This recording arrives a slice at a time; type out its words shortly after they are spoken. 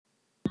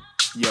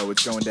Yo,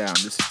 what's going down?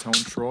 This is Tone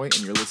Troy,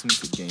 and you're listening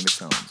to Game of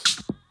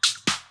Tones.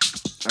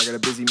 I got a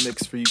busy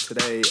mix for you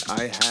today.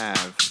 I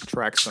have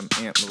tracks from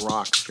Ant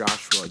Rock,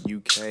 Joshua,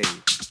 UK,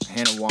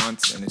 Hannah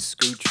Wants and his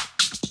Scooch,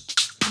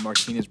 the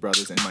Martinez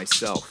Brothers, and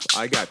myself.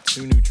 I got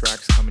 2 new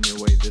tracks coming your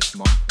way this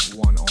month.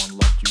 One on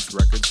Love Juice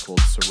Records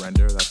called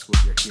Surrender. That's what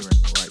you're hearing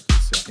right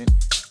this second.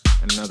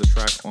 And another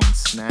track on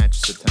Snatch,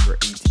 September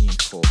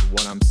 18th, called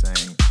What I'm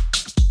Saying.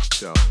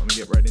 So let me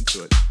get right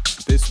into it.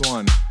 This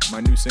one, my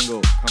new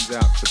single, comes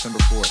out September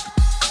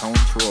 4th. Tone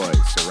Troy,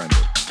 Surrender.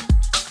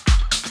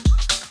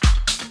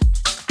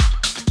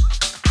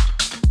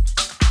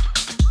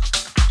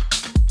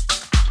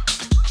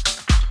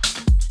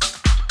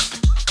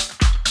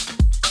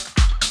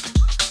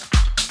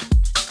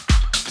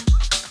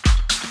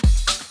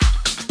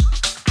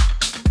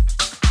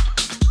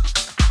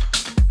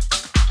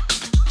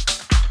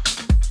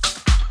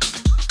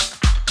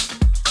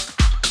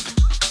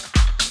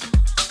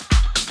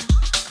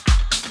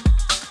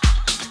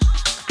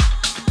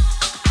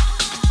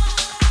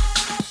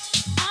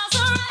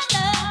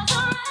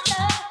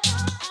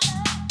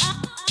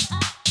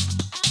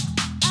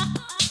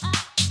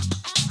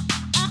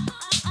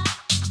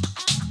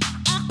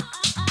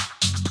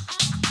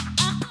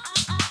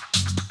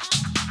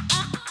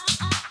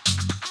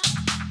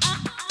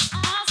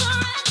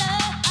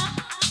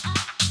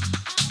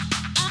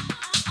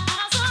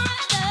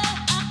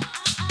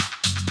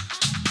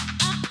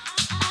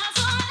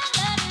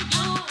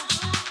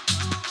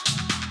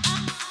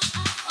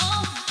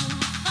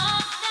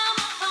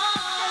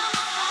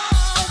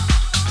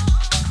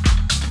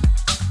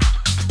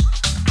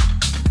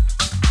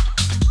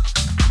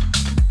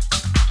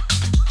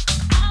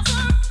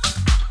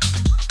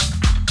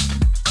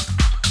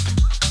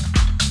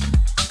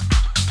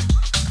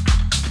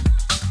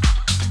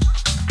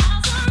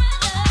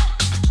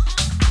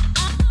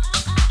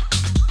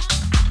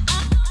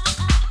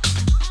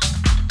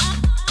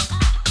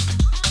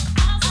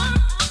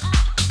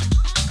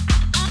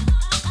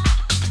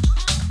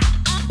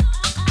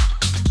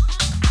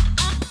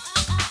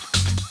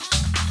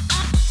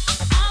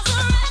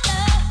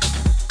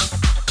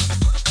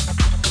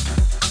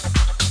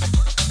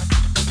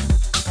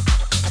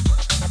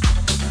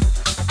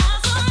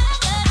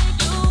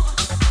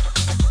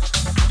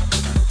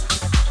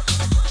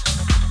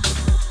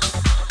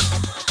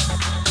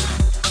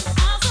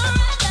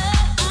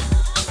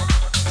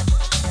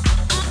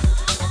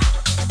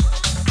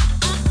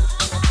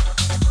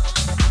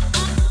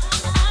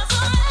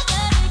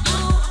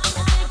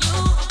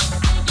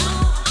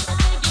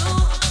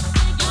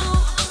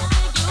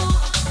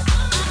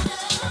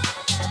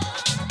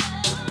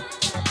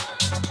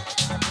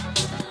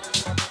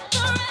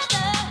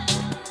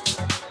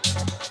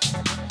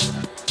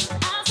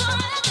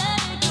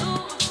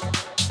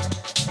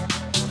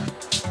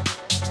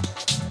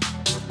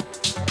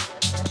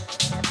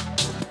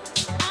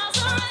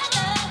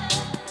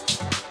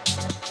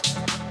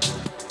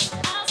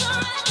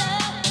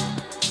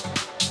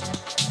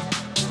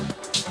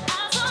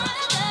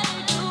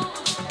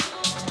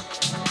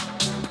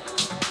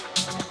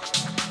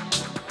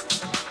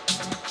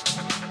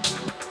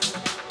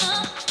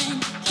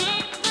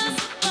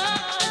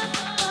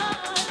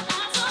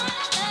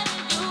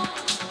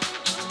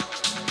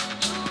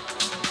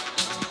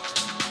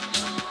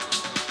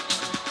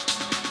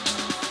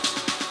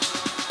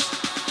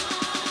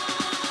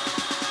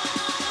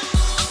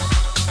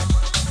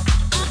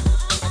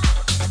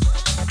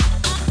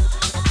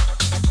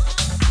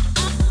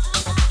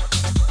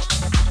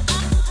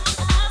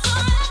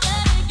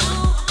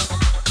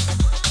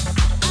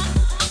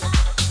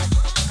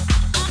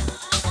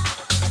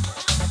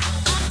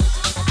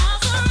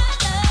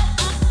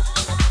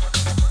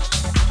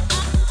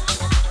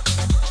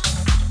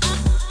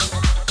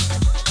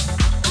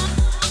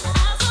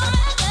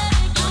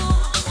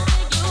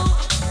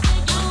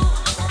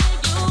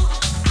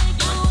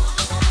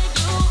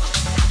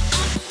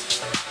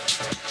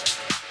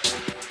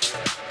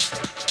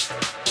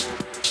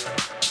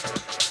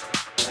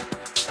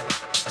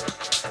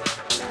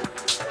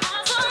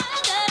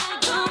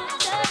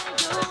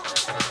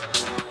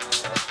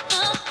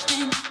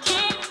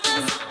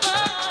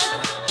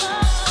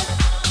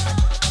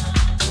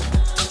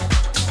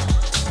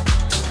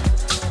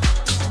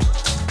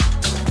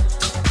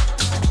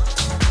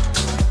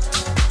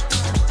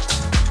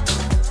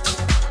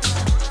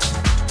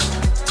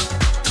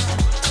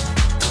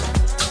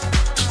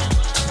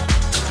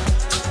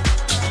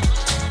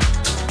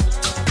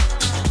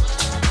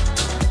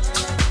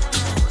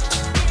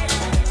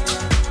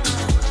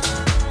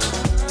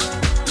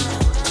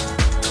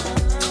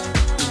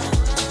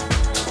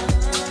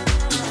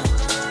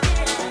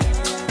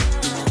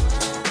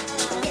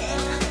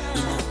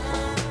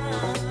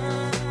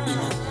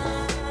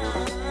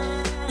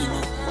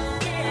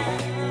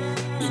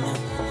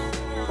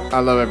 I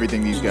love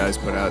everything these guys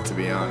put out, to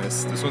be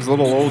honest. This one's a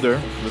little older.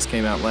 This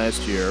came out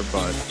last year,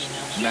 but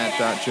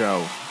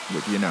Matt.Joe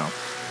with You Know.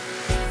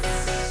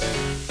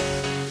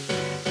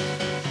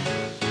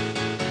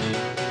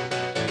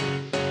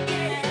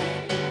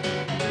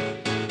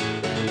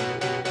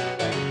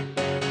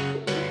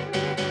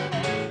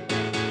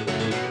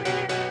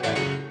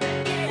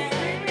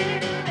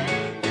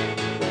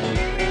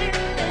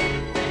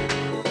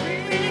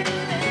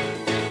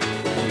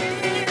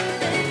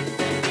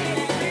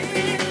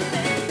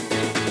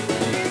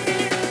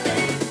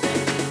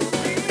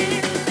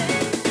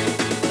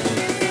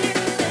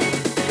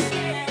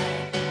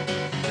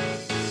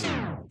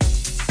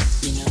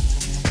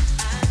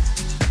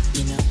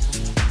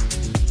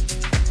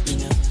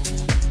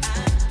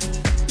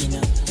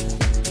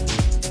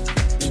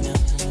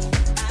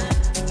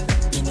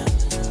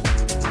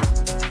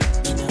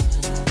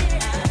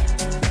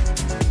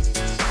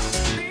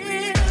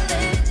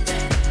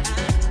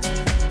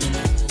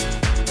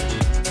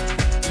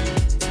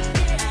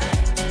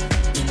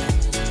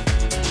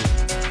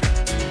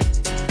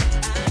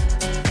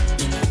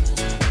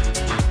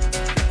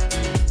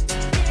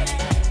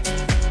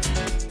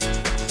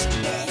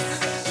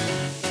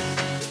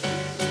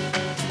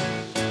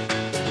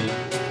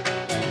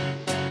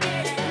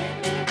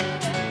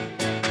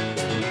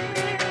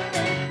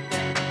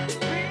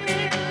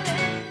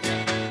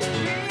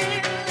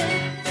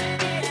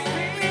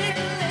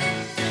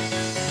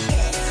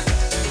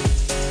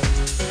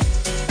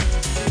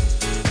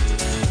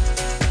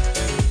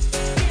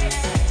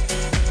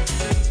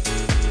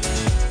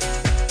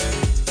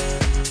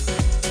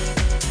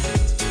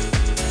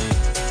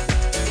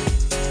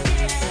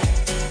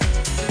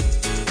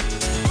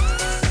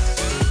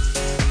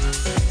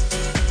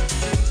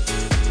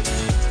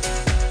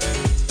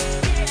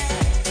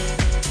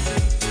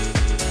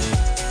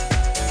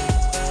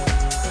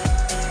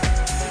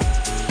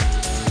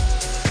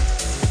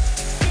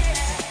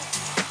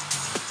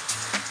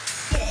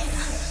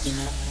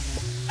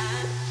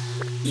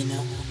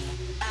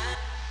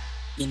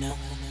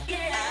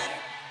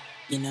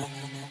 You know,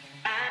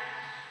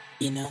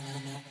 you know,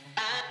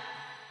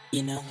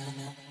 you know,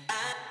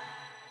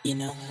 you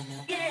know,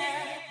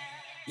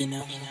 you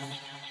know.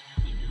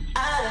 I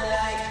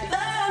like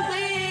the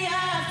way I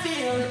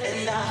feel,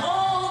 and I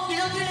hope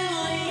you do,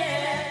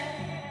 yeah.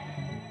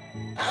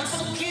 I'm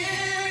so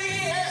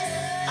curious,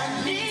 I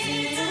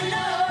need to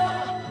know,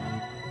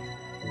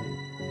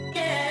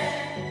 yeah.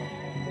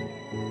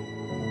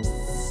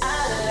 I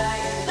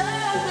like the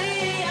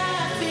way I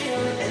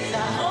feel, and I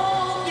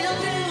hope you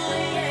do,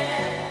 yeah.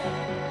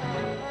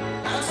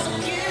 I'm so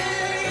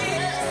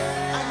curious,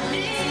 I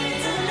need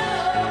to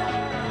know,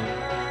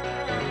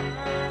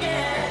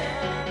 yeah.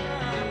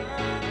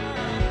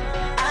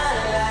 I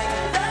like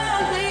the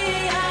way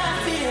I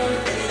feel,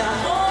 and I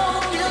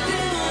hope you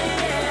do,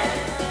 yeah.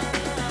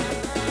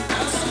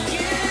 I'm so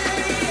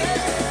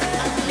curious,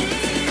 I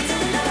need to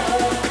know,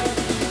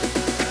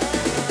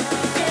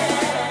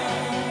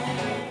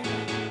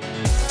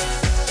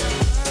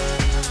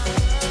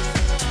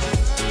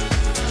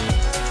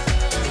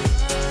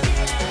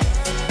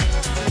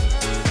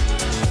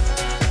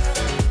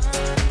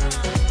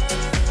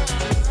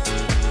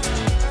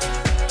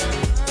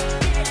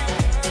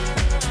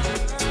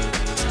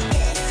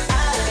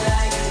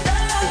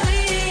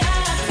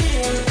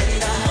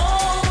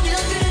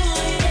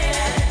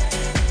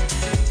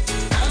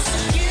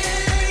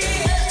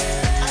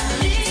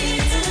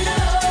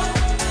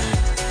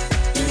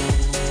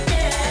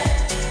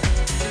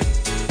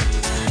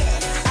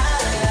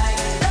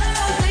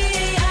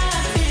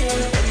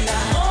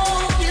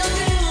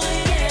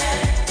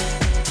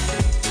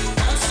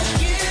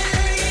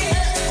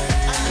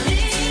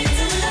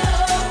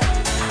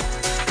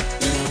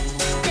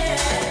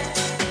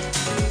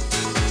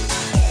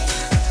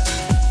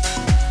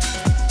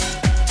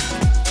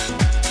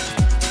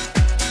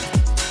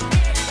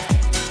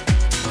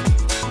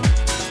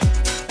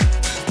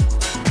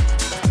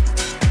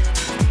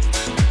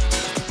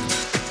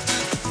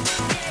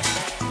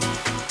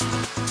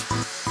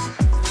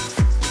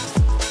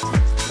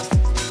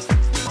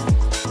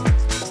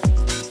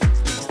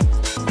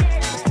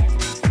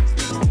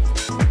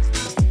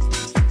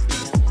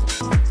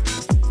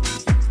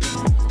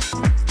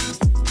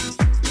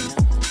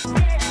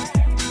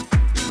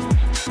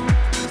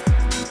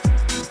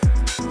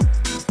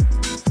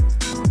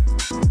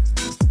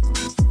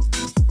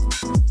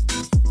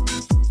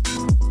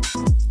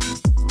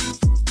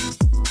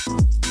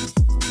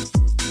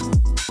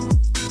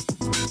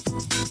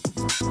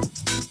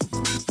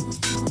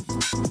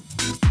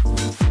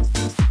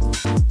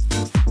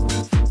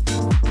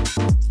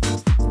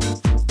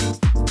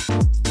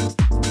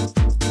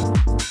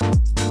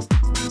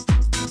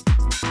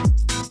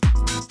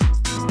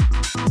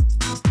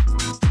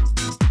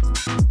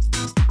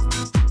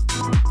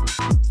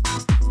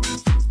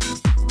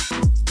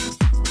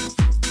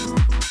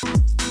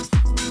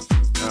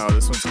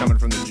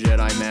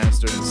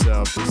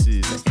 This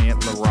is Ant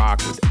LaRock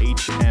with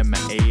HMANL.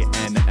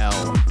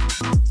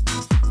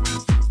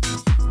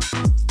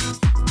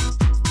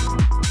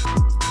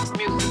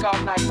 Music all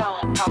night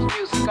long, house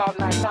music all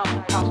night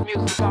long, house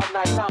music all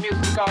night long,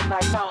 music all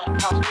night long,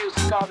 house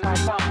music all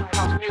night long,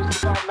 house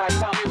music all night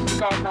long,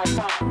 music all night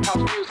long,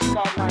 house music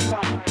all night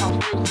long, house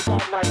music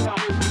all night long,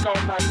 music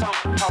all night long,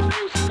 house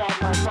music all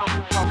night long,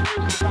 house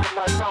music all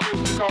night long,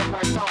 music all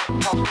night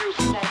long, house music all night long, house music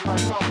all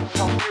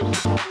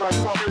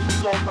night long, music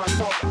all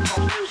night long,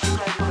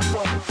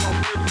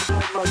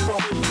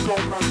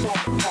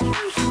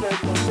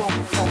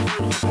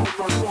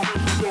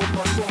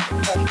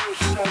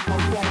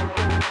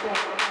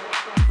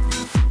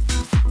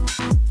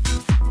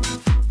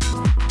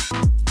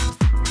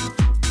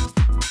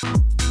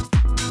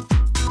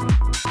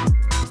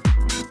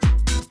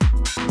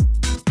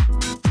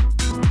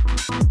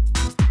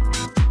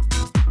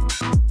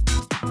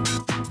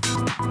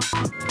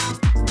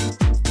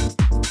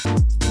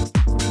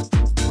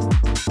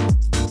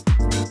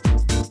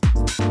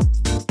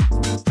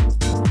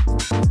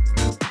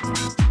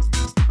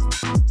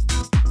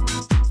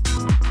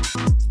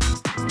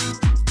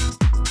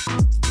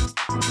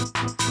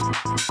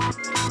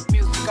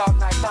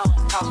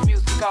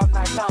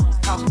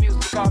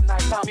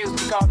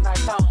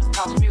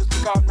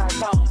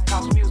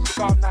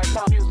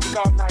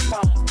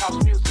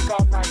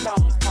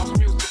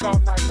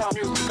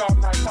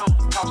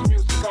 house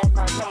music all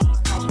night long,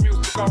 house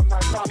music all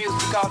night long,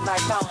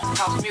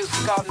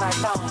 music all night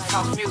long,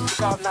 house music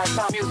all night long,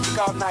 house music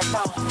all night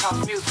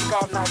long, music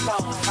all night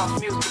long,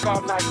 house music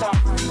all night long.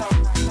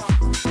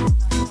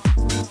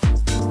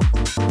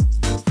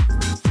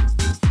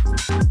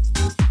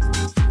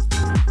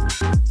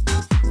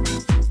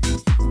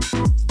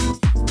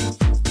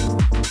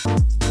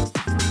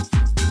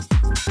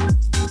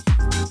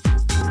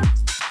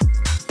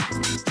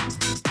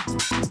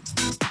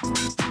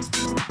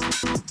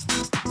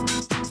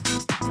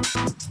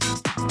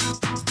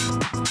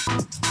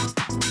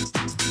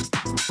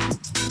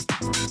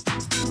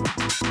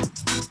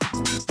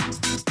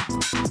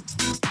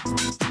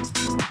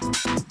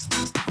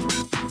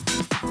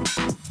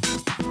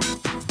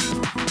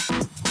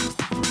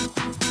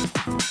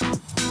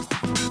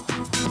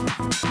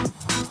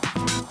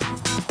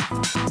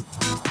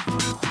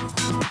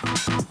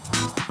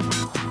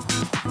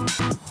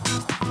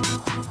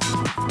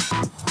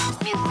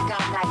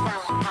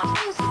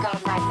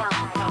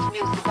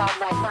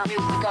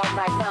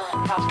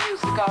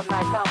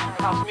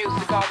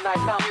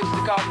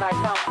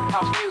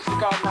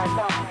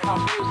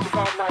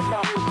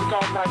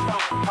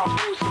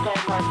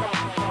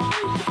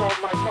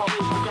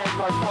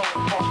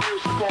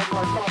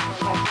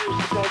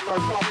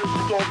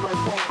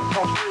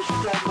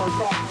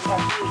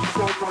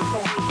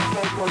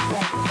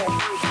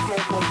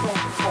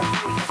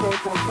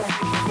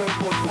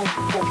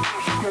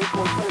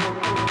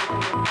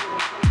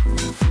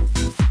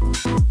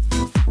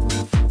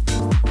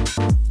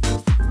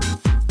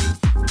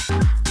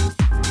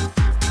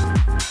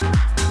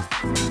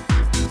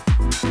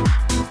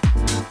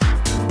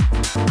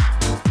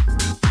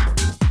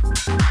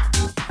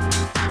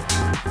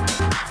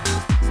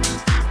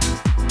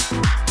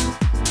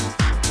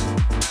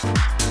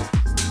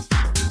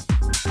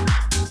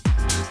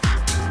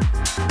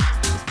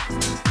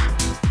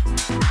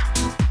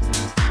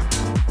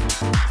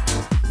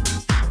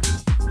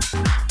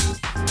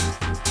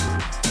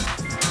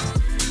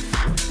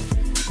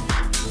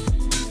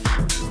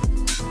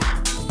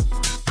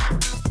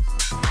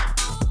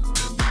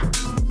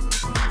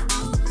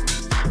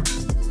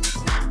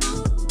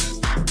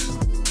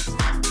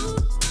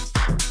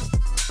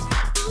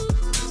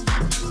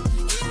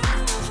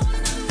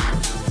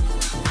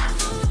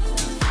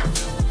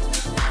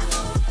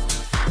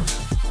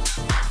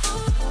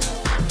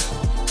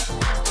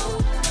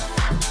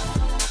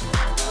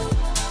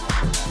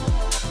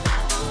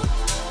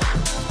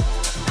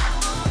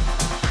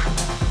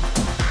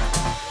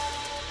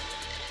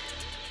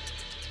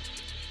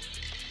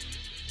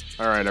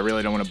 Alright, I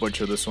really don't want to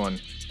butcher this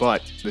one,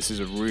 but this is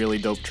a really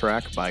dope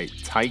track by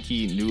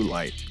Taiki New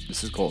Light.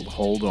 This is called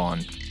Hold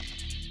On.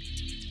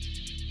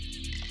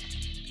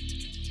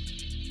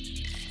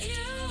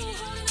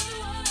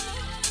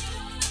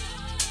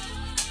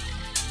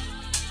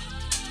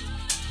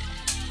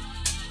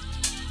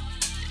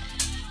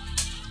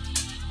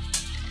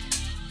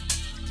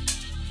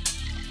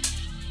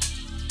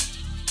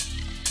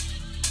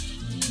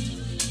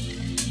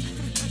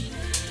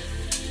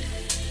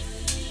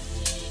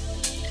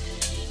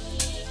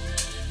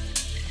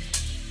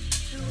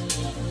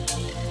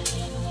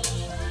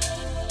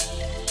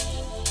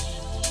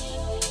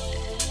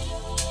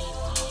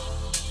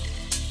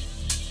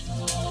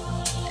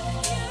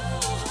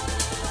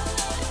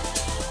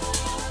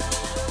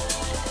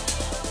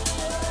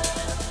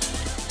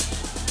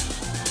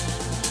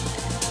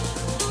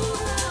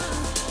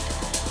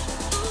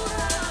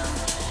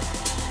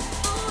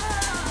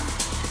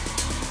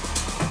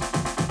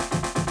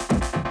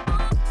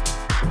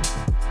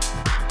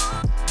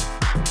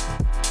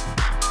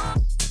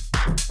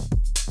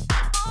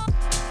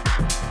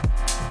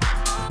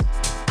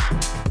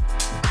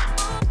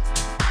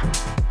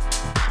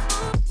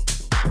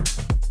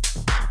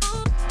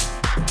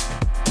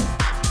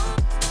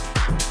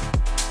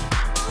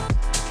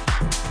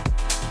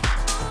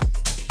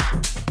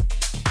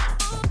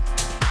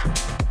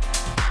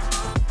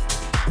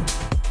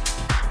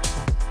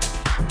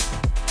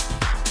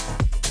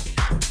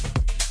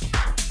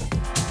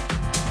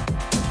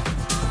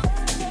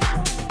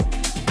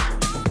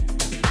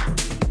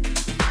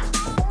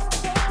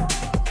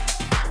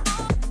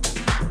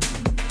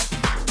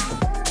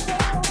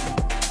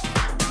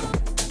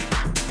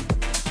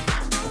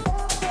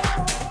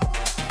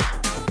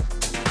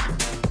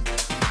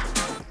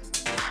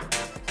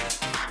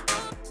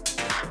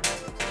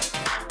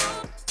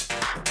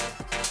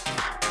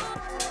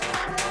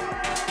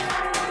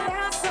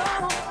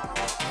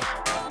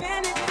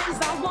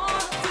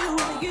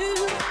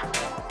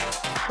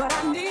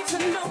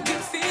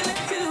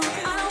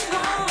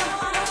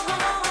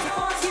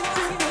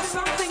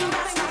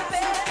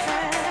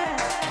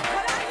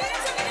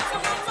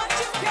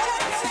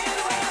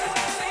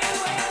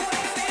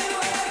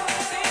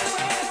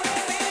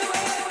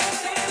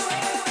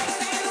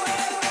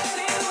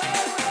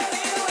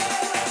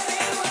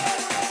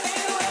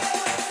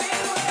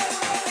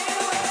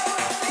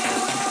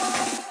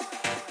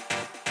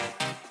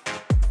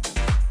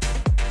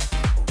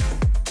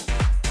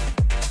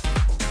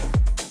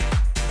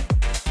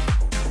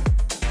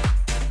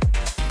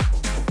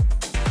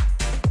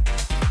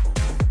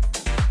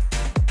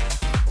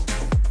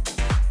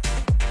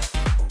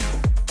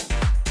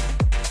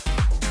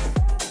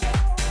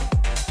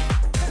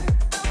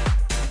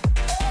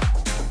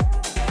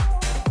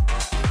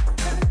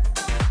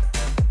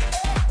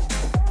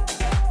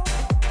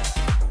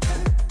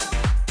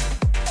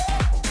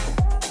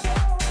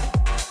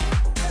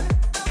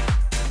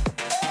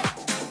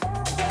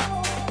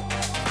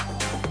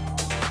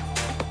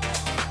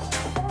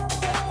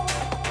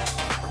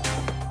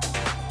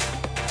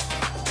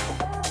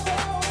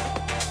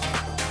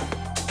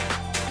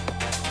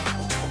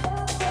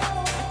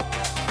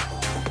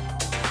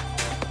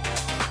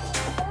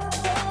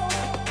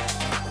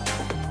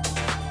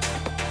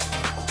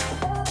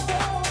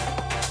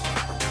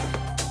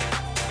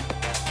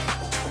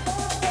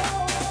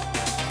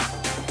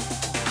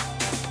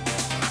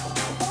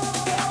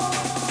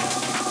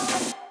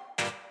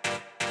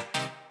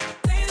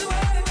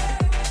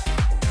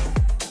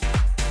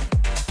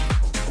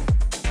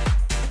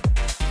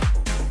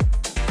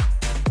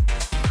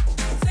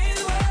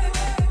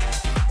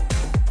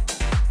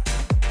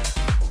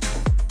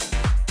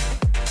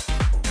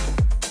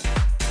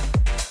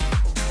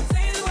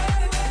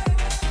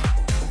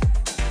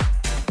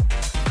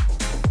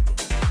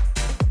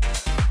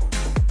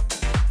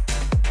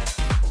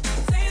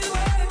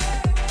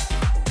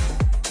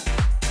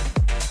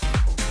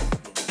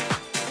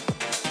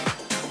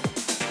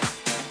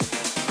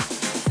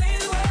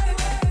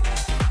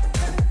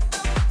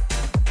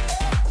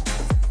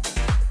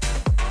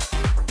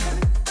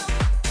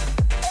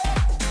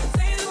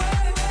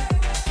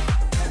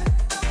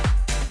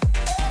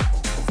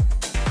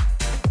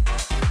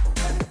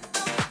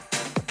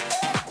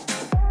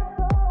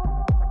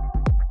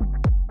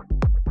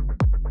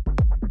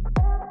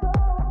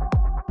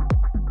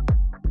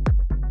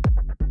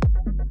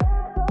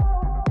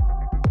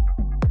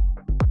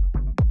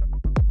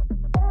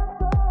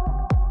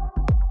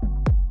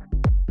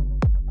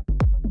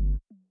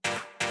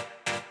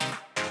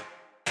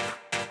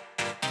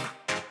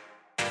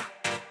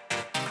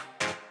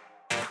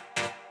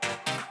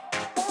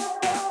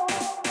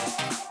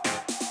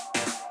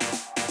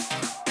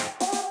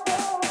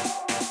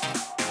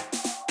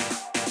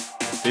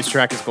 This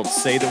track is called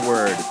Say the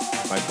Word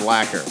by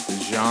Blacker,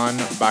 the Jean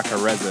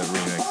Bacareza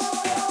remix.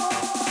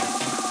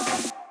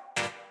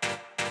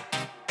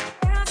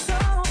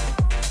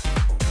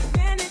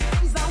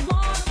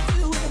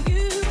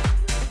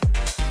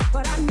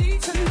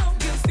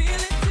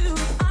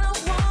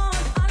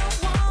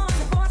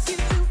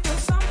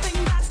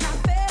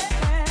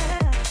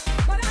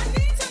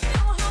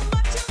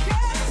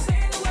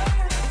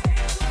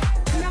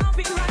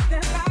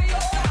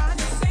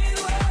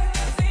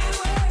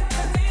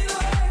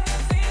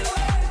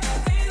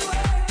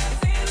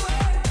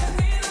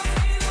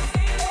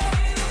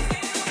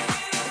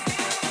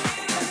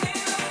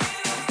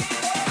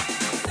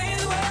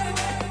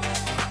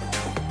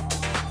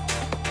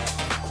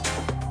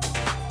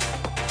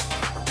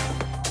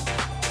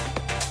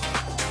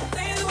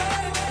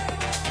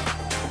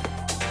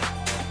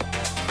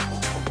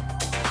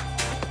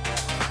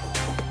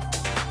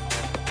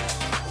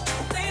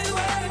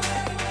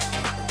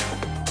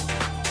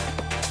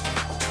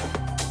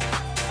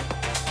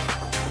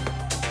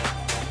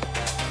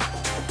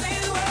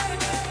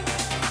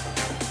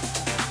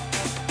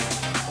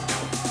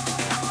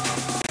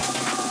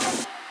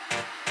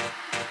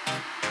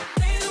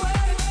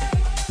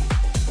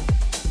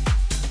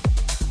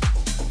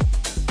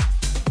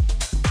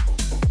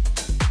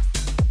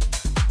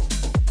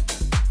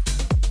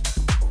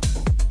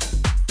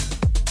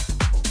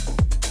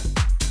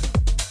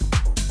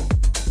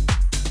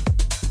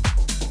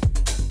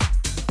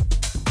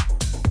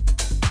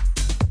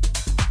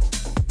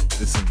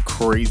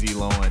 Crazy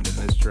low end in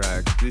this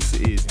track. This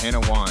is Hannah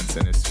Wants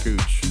and a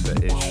Scooch,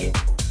 the Ish.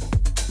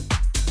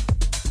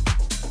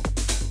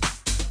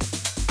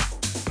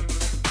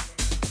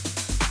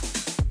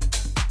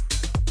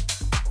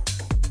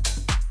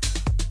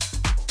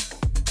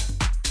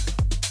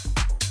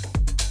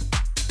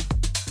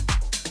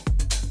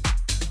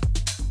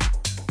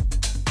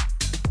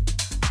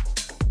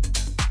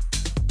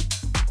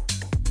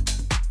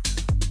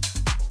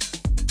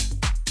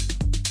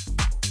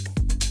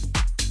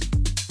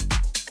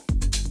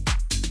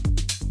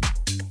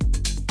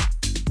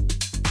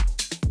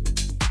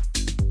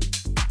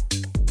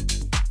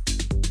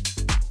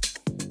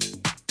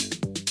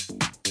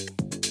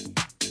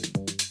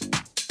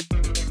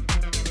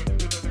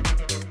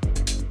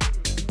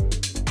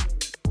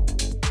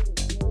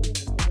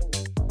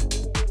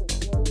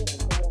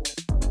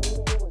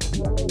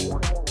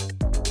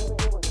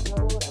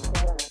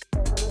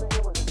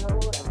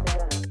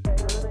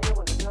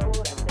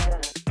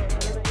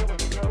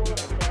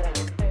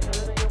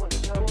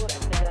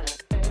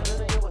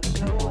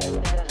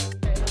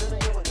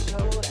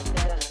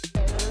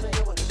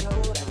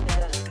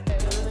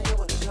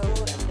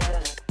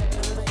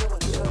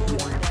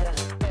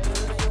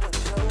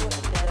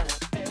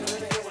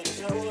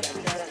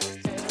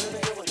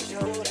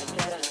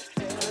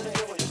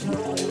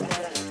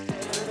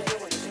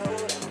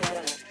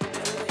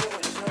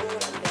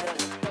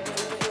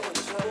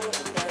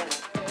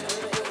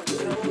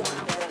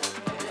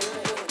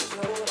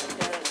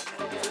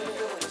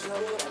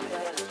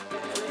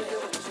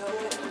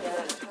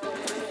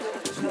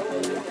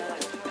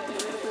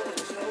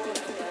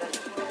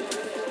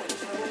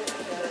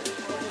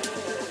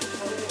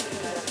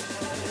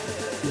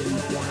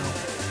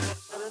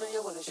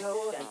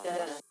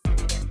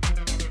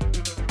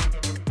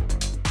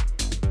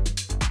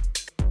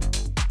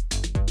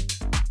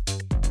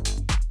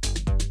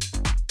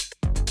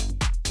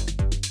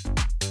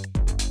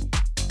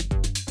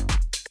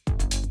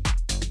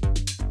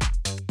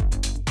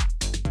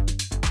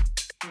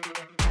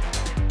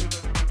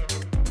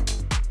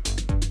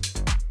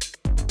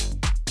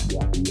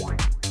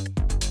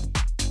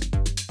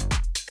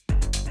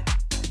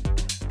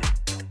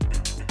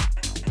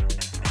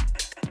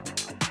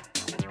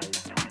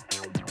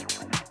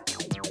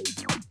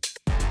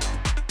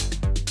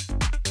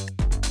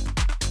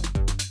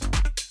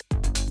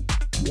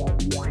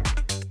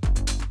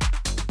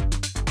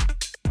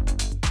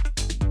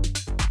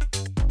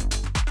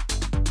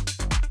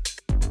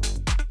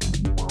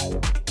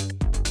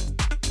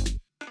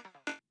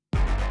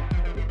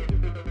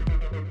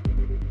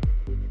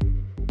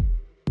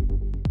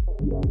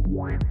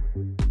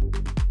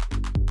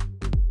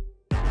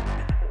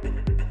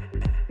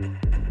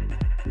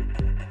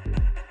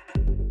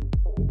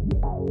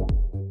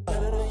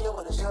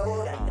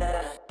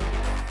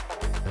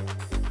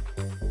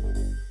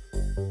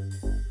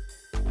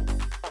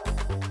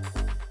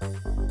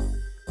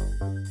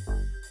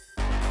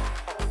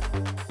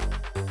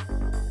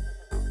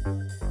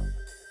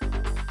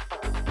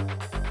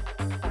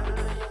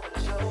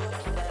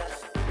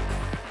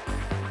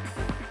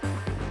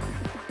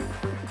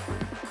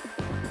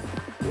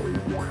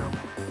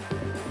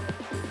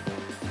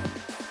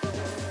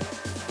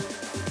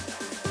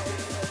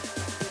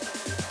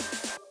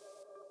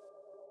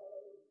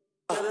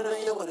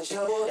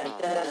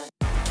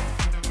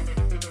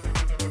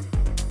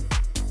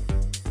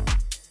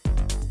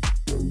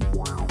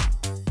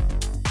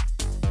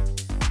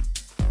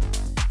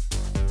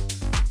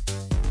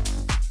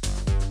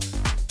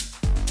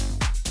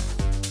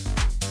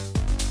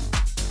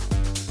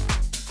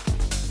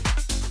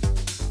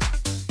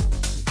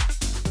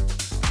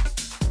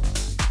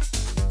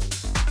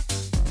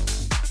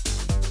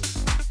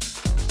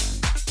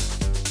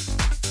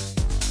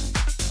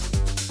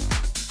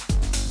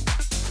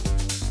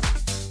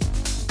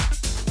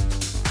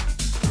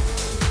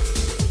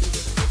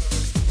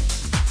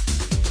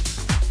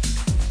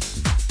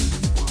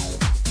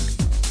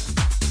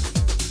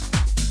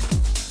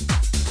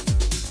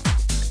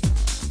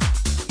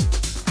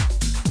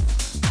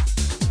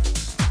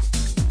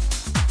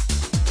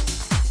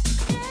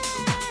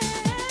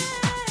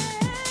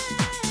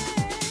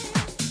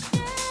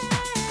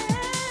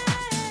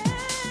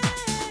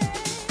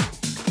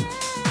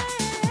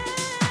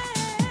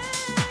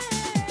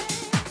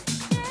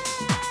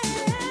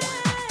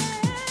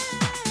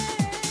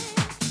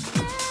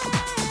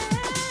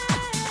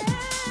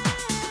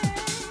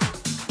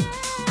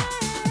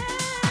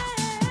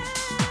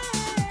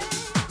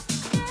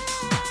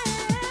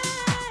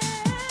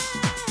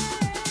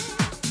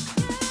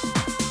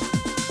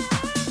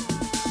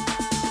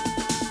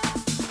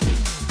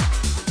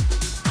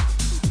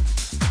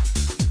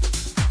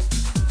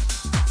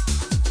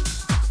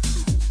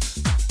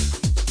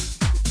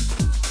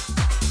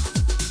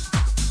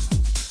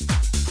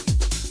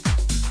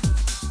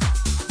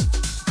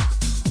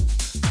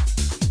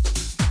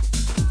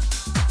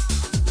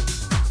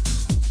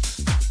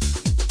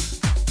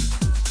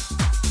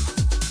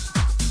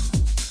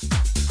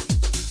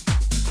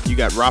 You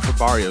got Rafa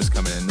Barrios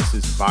coming in. This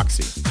is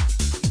Foxy.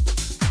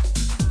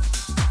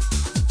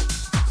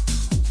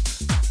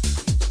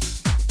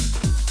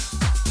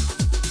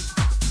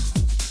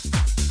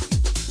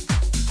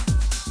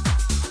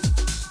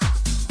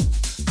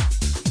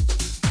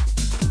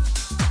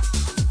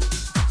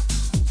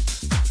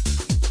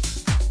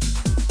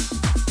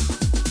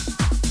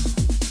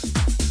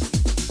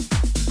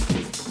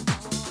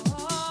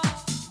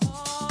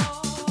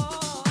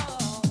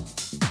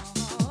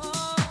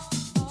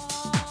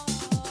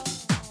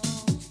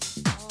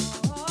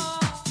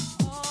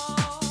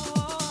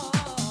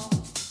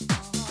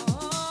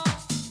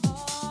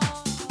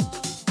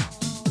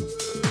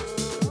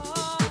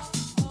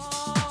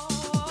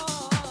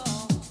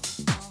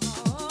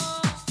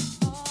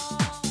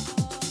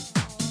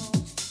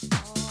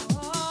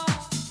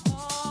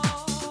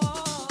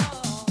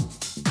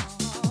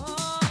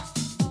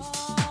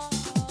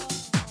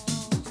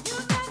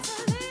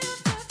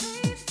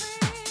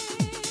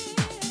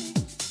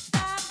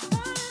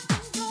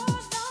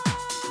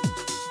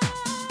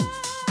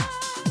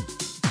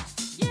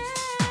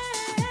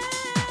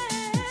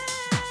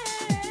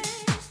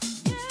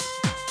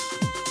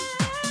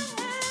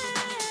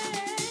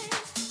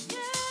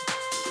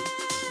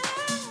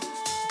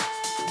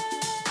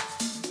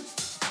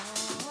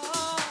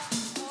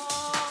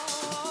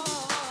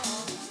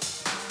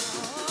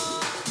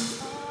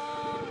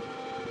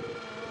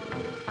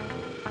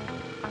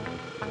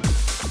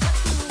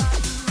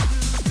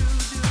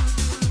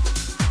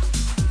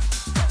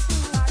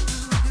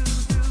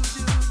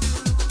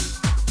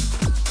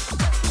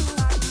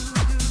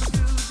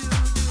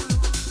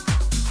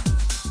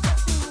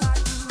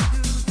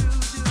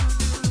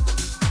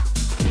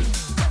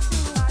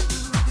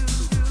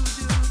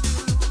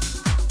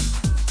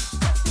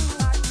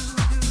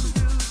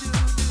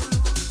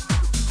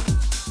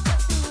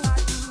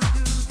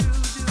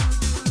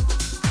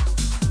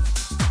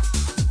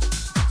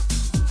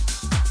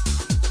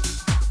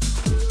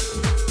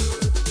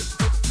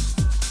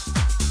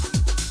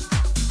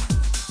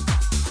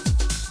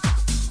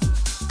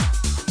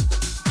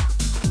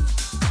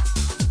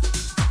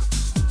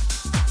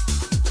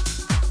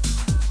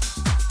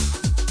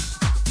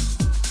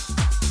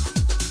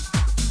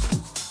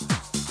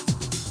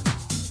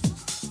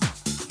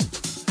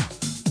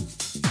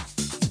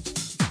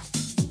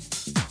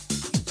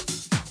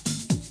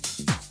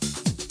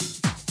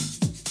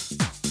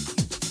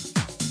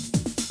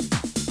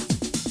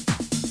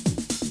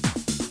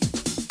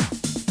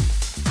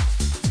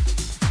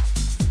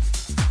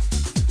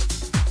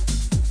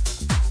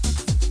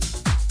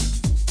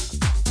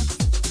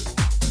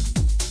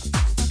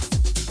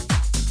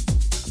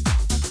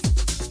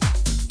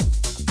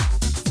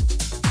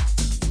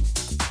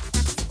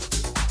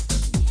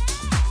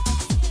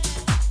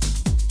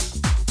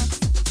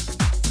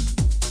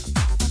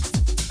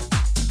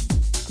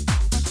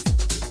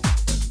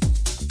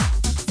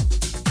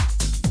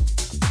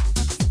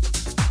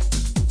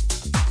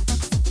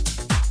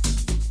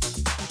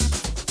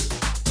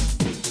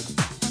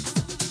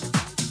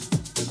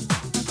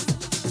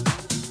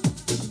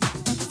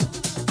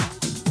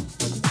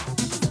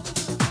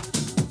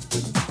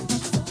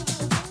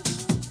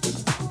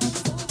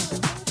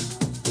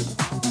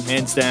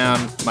 Hands down,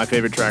 my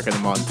favorite track of the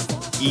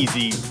month.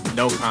 Easy,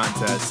 no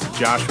contest.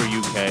 Joshua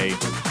UK,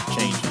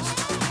 Changes.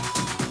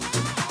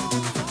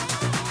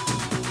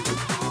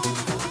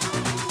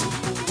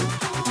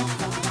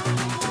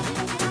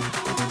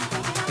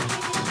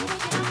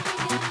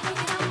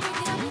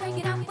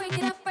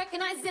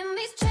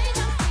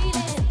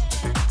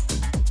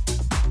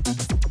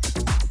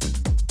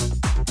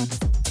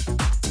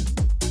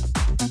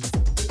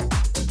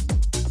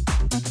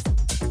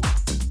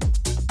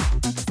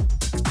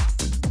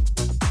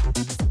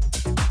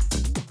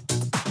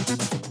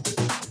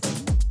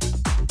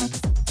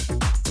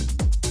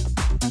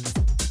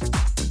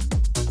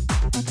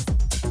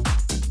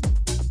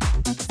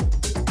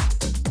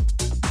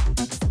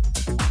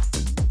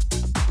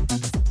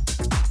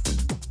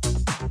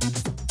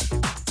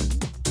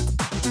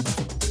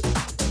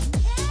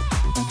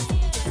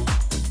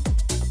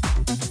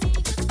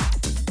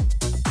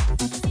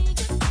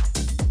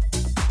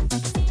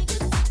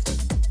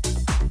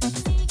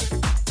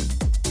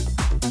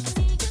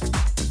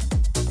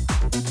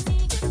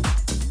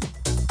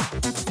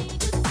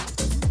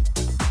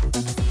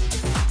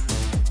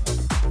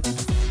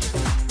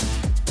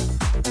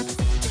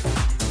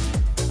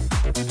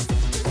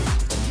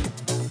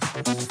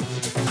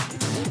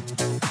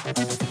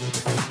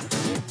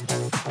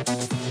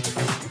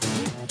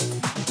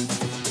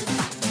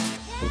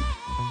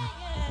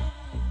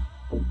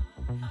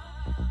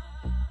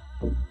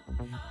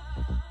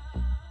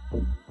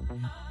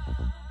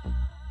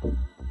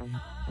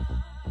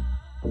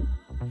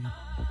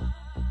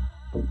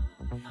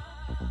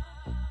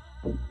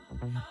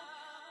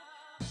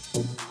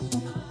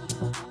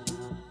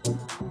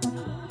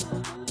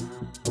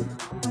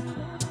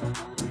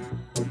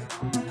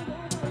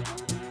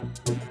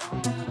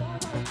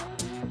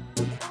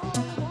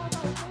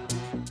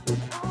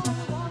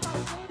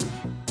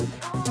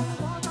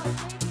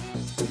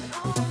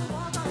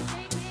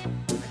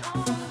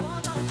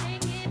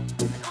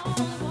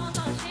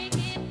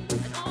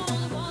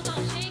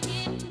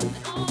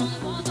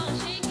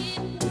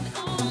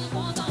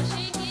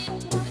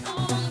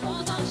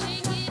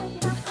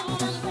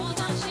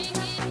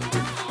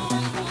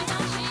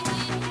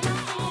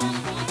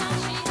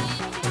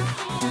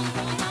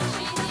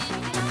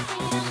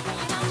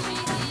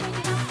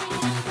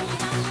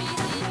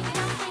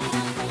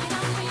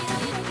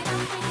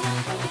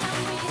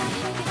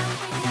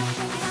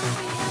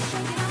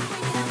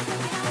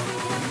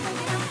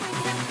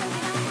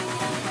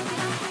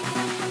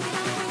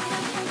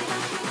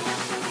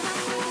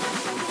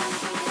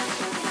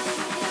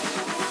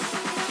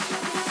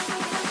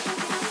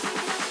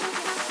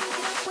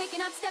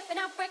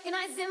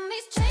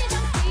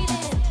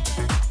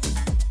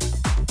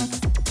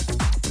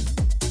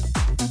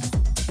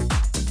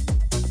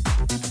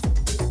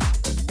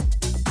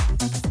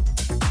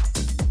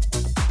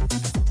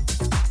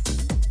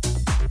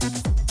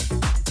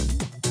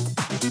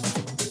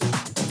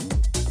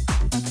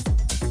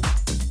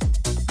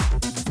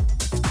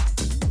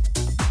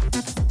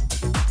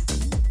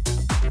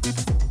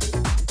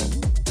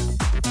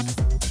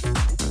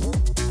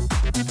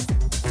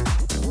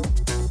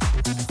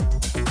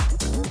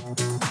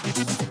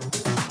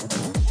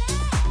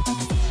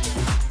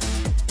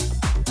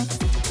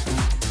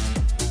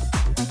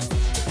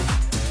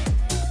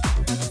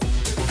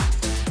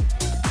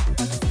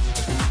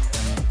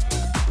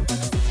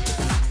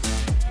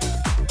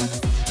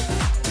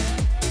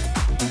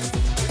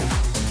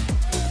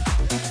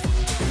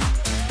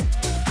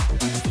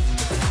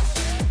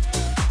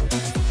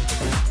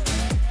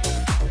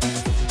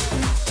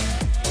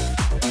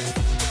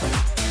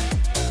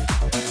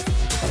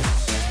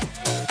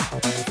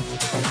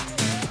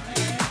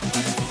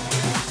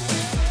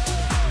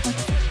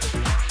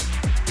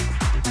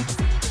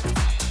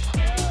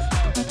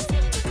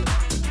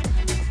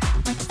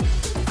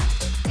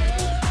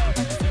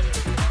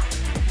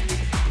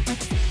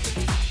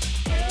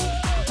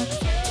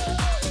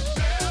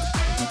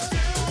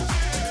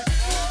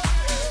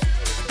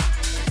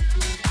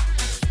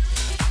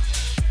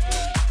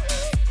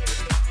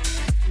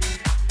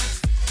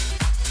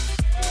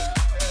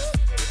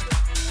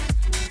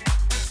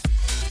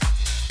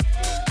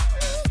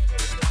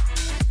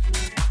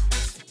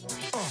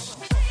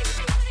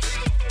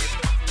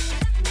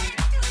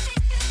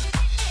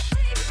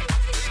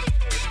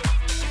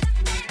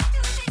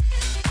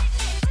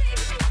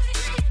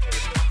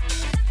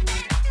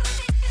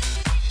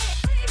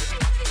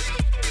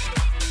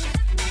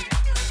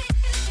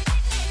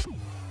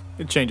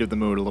 change up the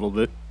mood a little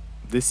bit.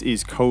 This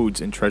is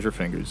Codes and Treasure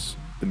Fingers,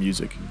 the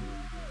music.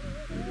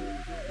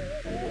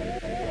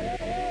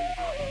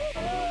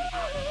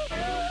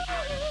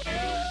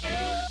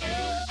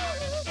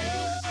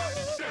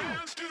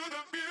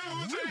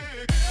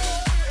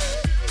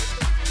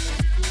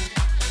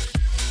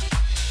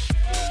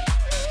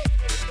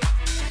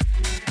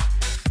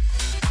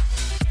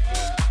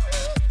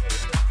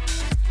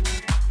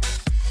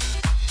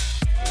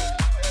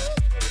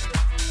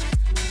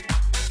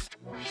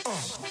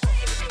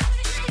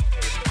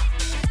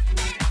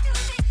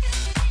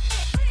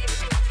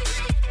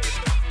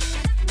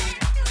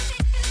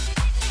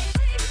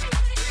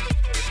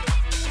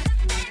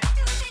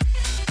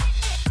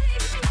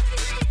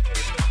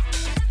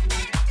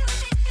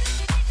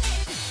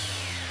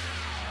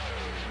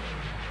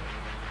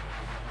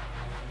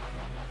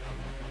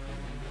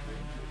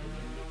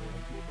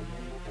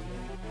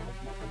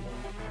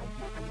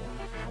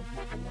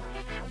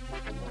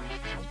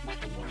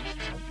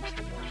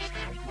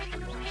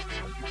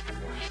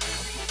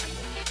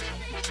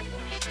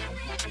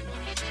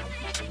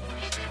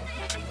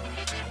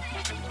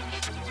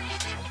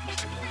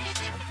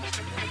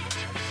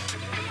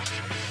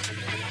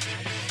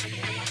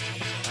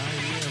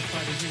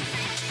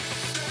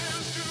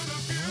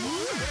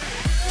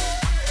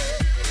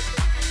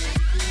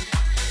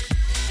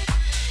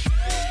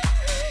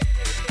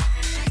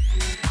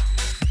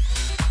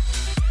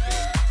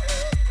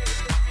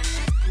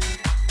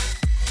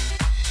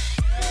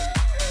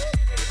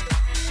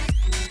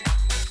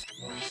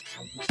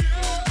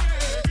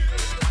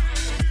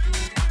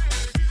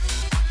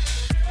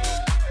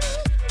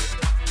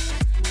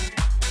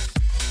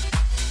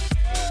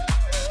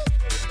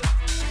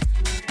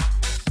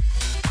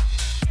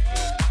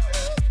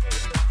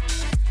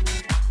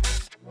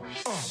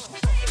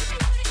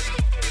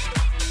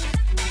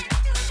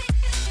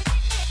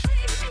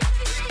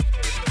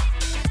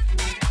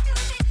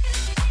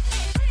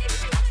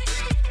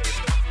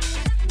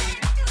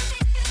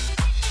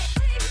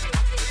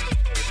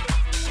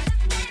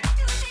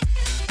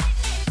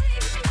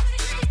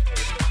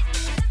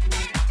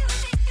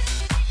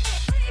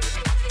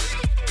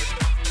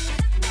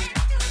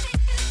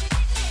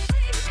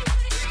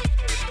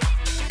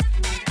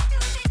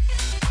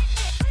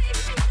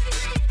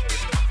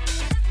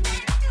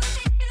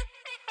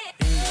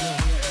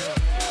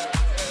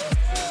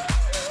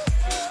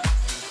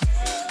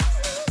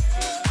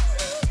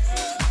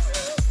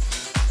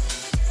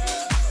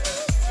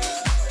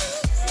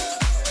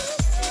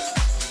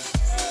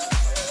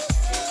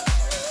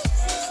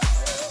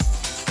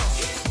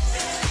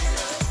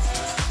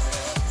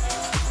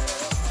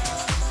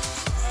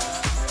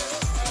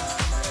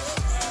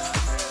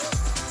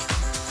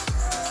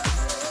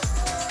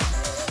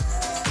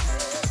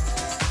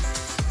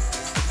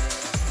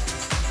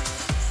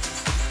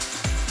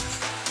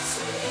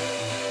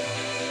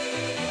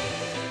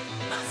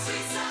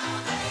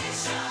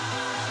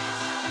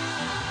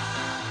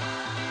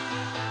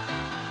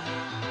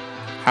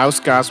 House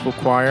Gospel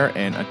Choir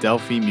and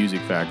Adelphi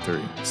Music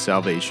Factory,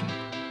 Salvation.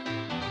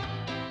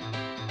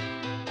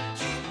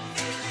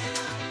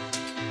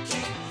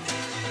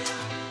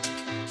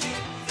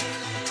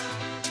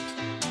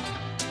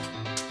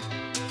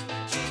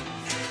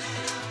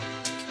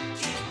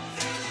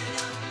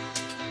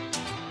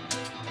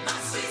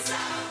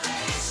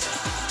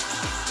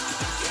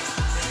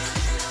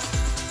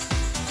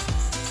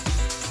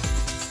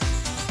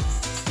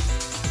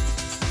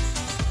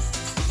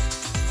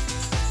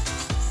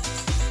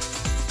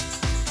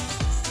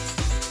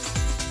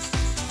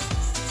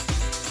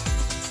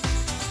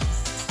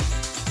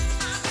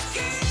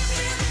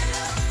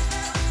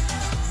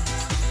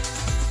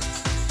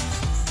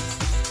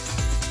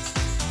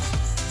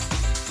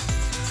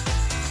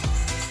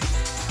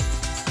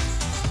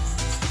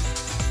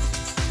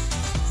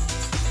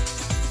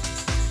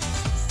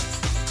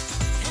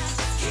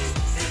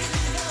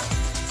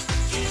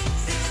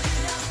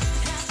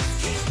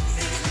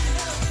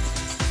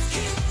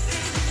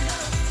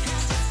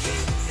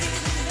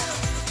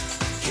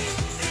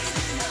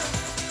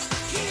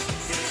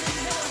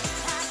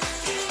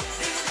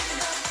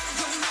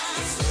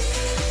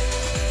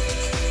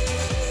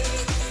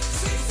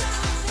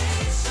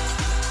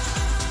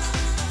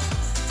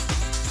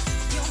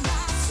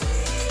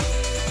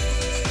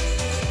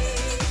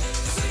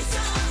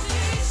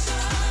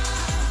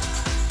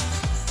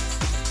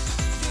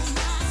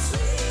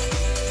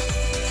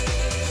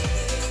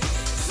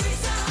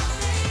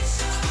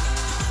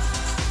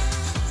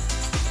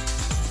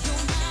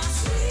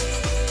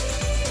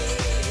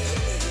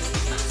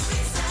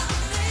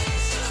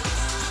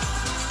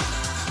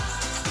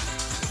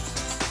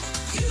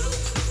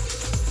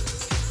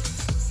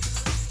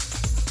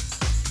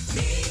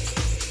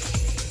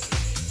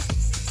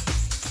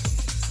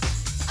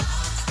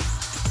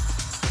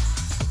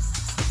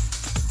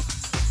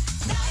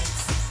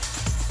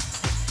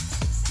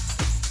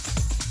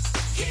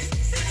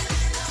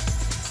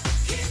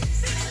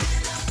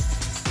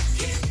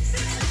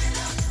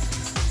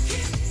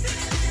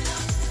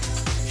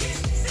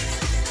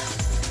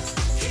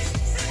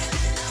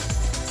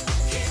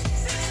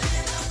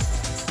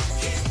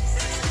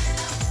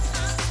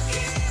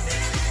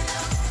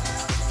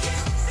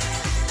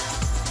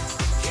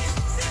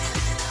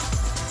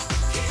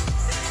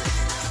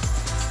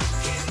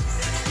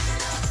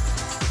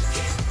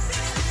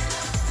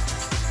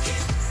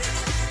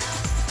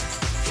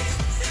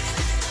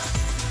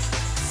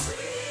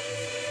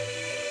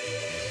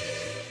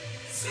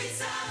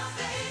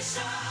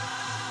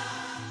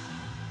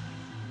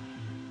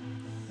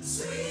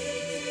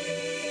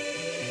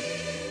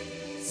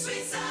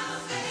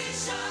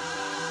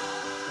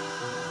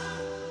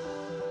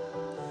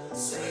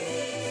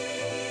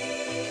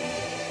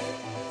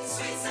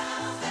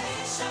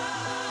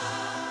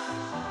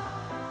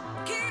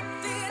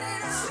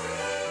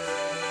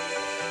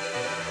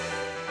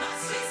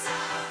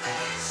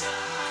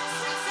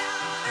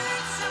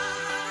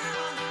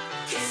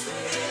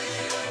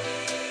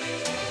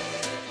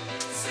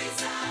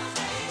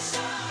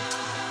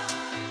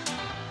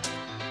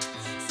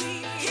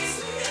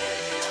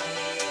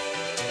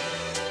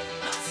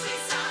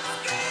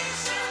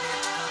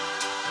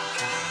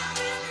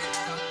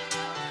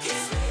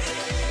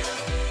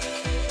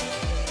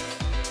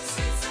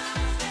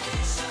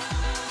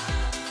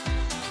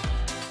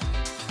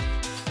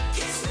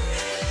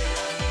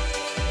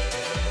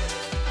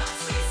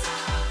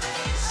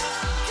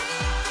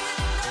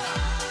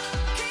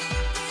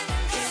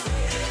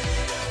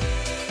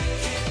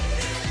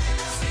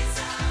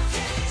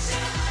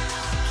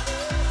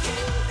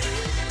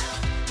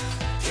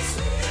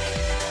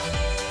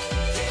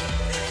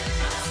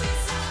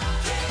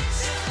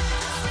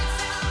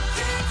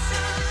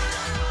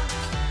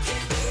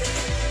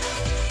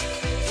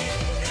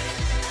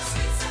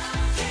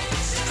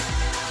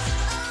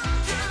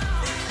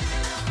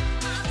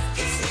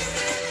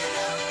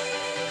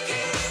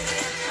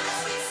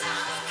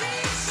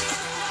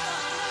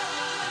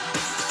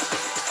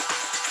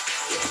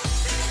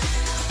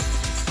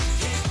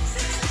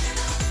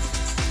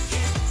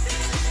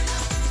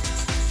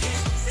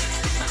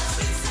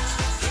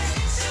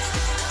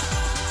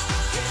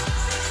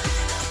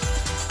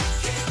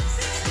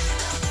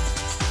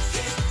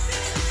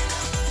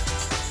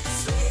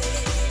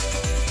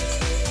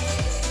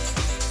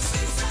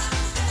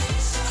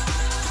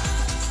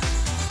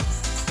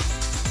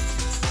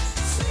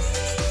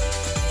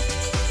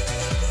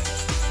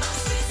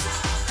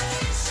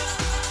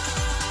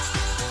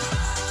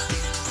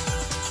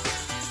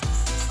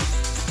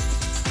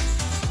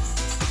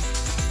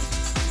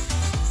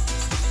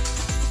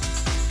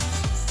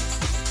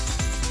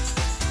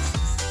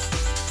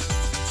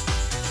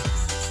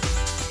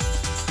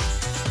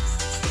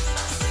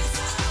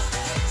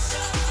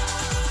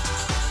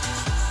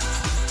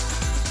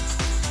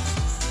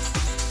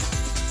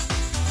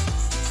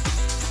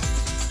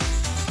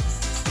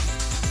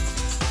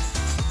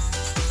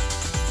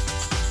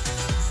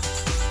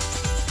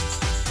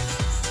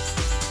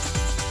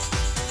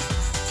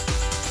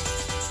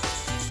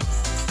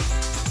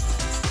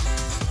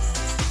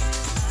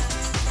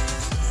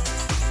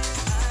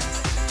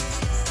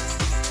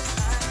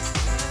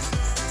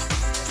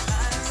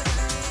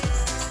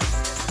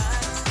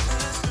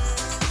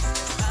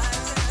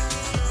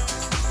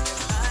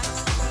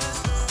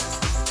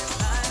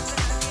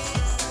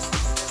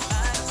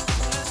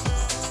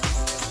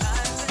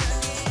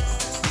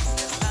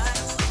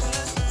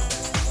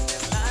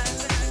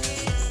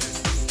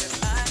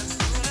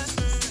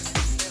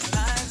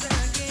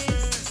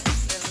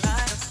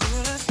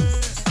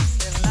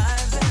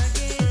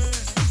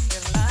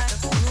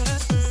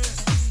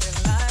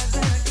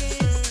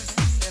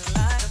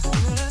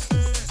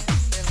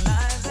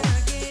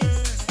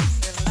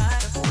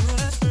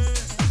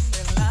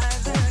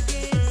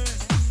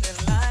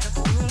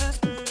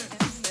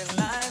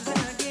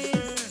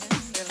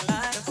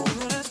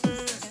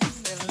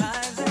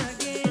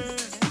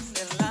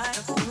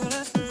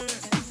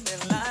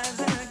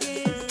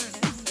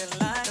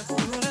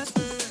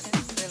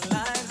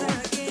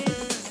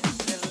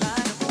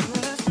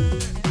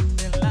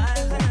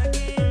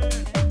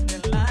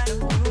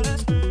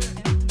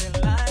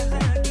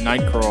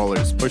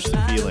 Nightcrawlers, Push the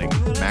Feeling,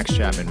 Max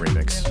Chapman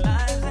remix.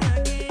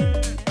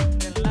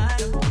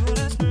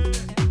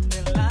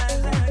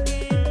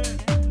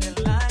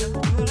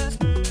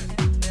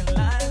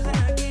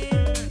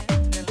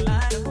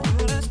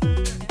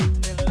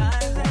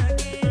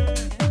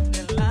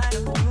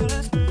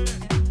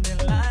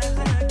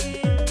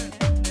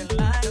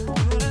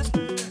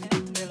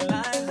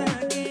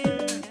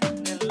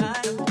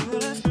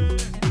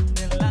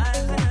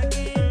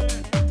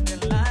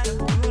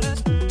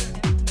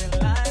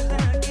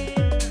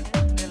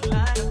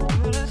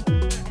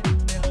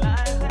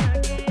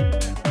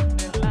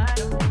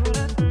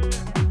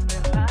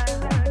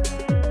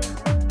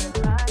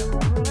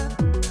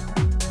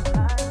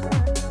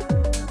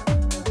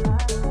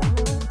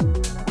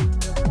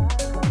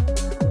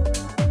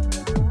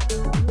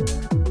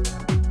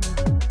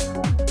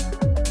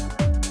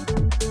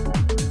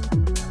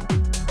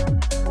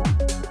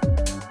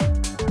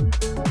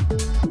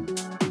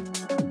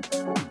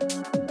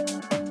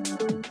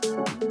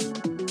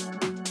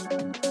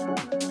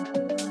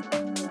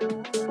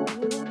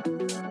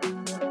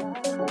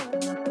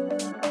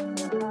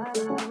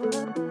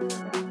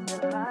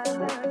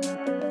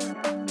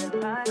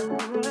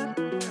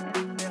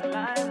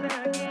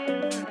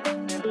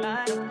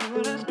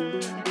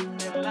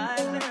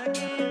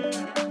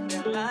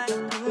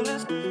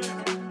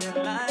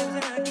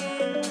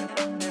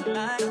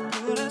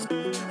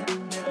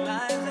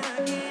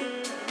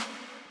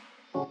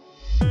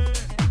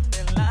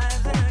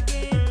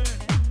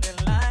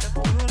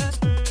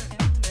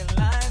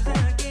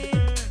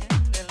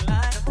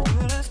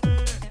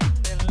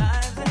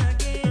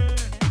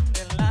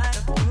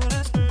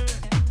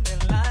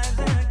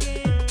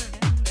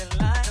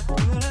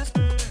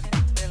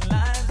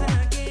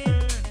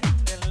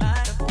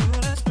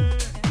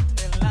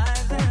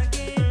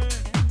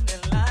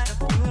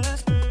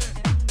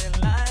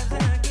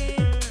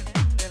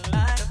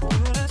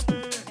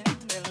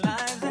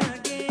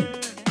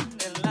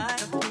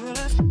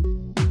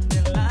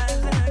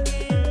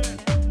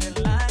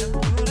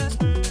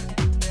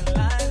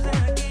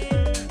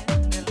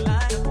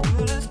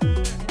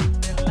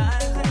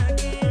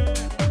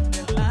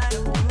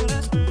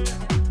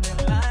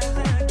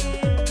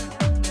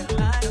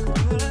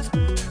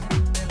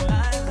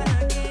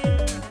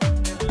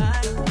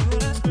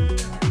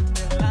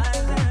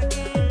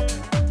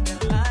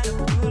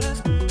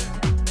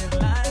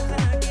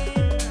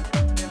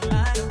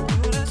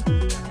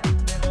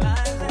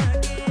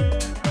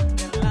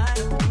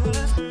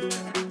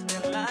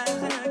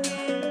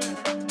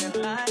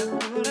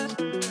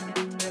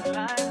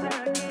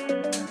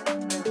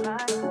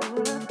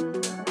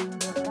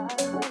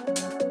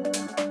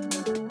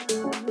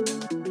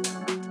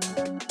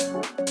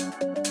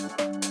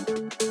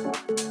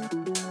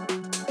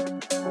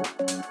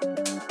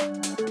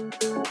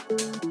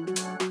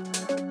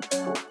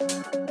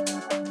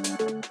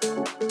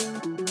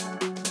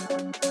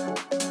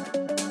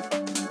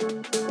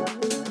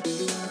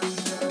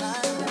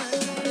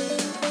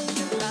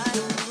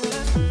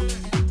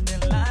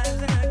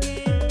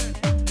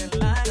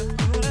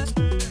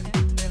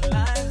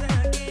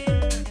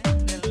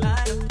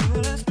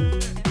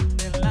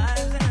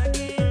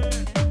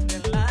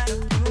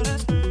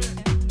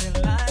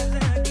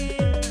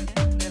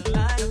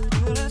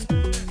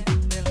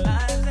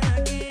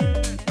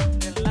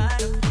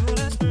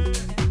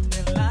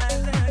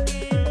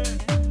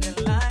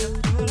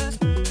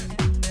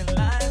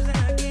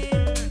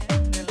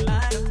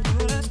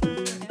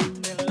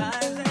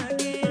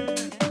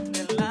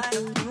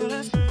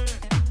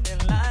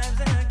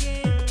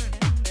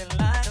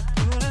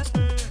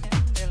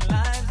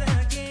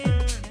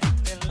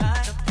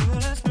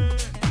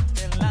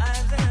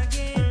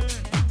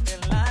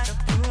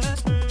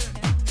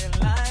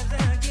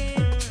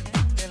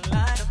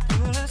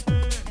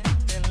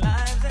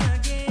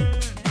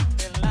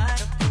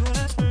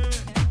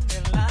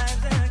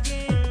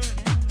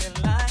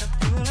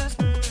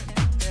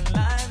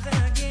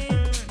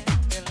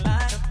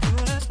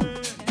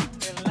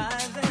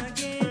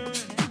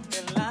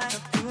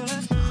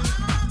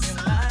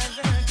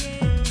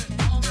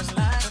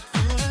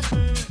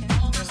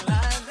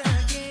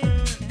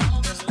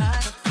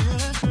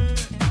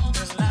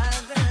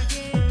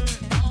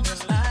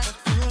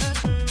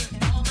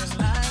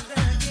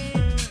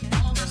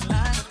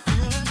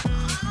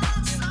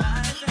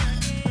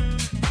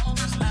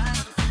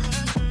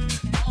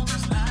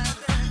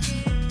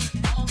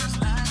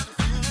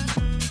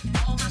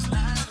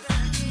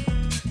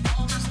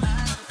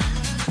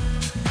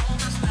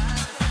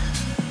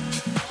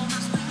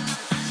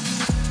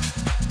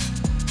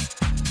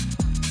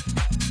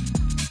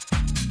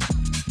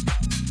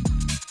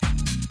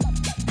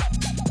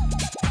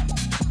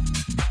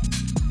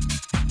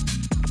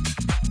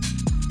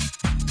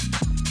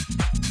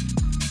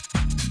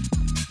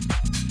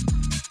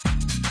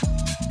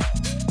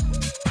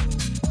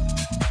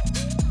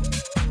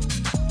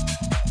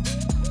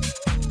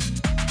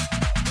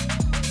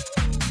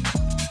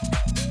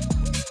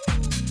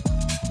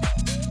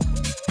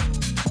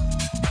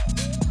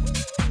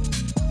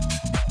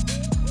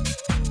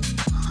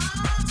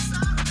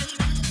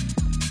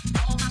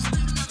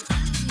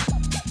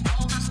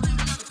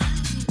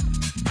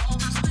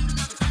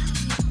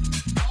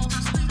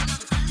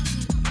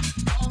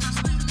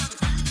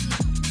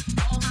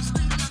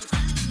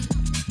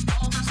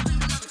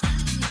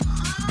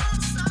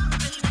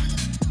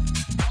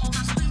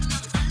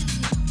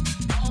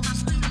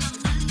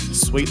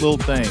 Sweet Little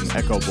Thing,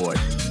 Echo Boy.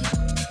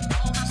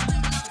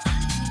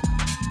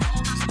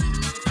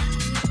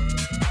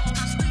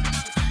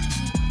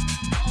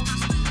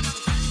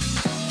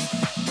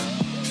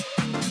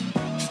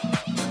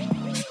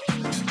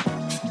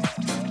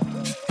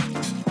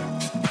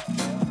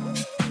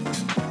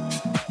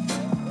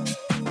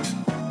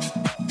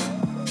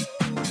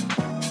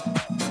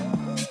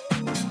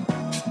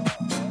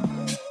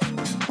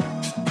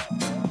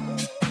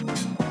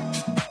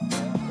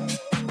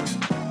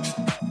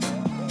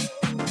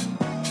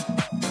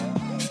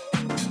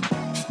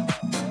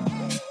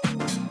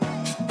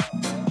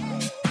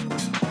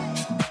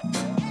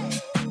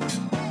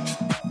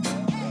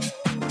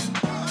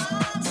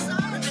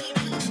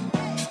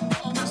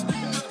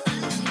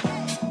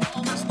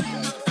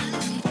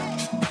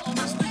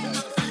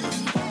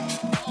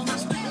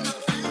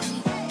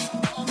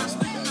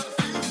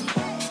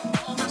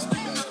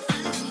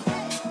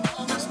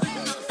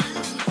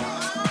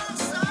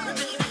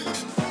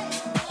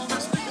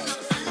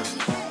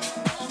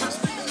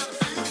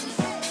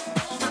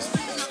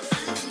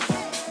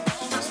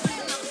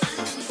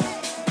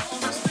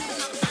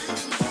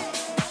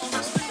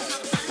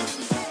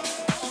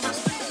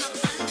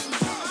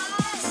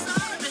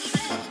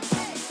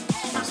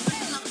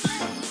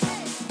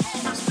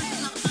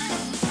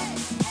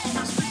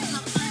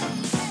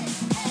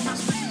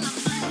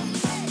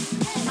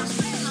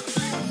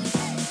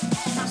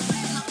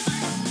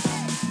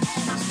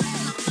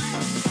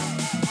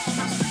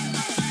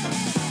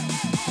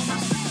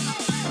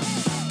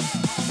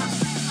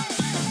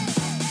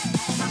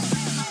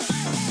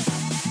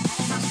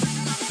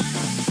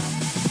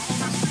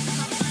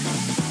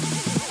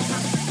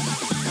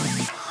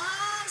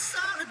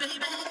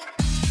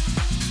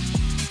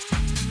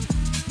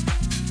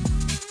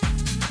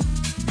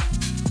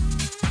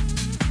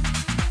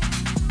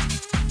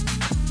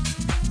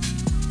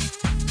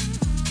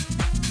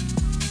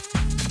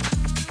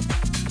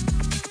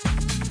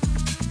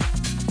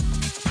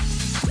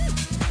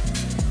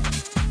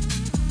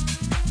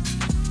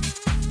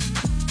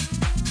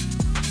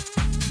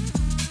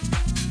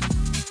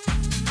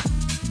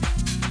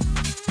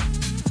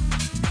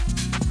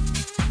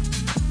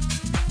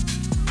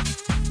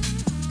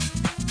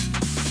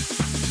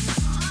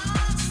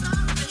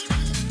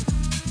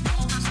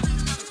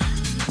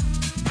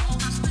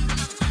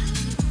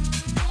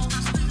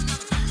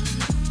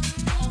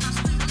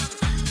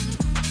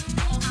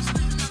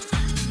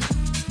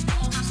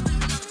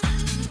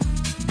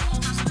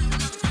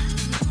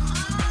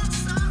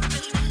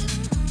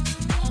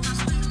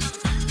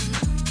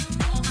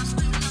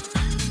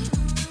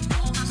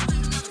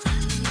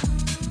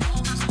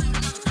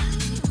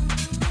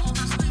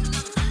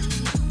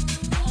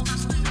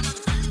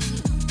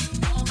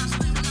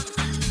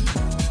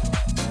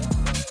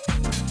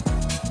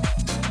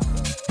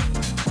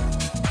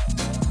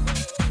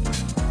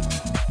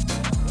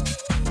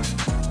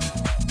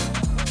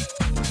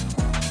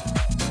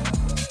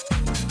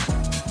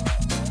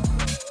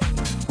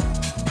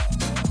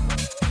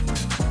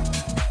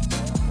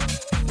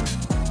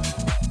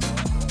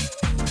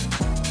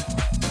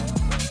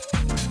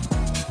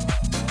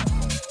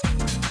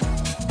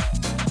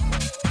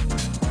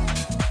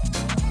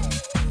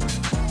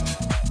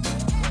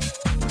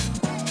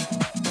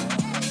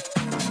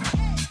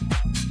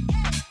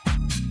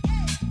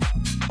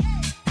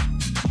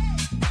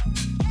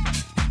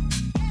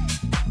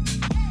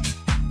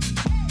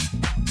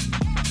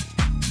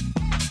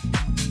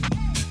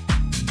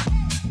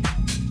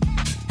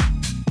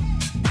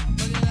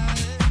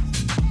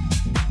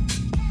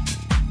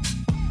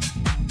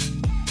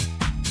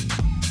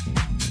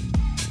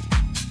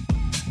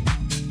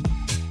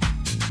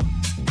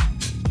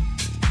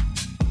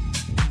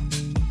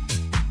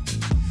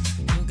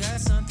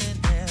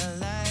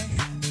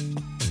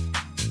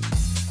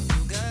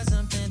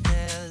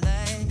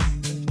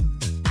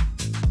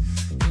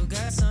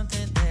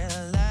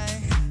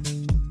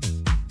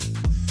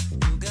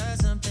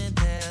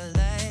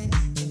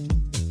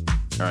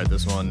 Alright,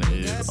 this one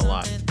is a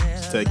lot.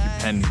 Just take your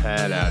pen and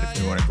pad out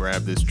if you want to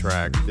grab this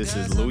track. This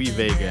is Louis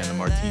Vega and the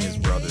Martinez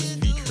Brothers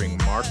featuring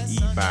Mark E.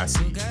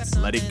 Bassi.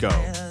 Let It Go,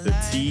 the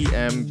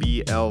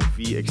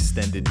TMBLV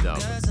extended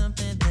dub.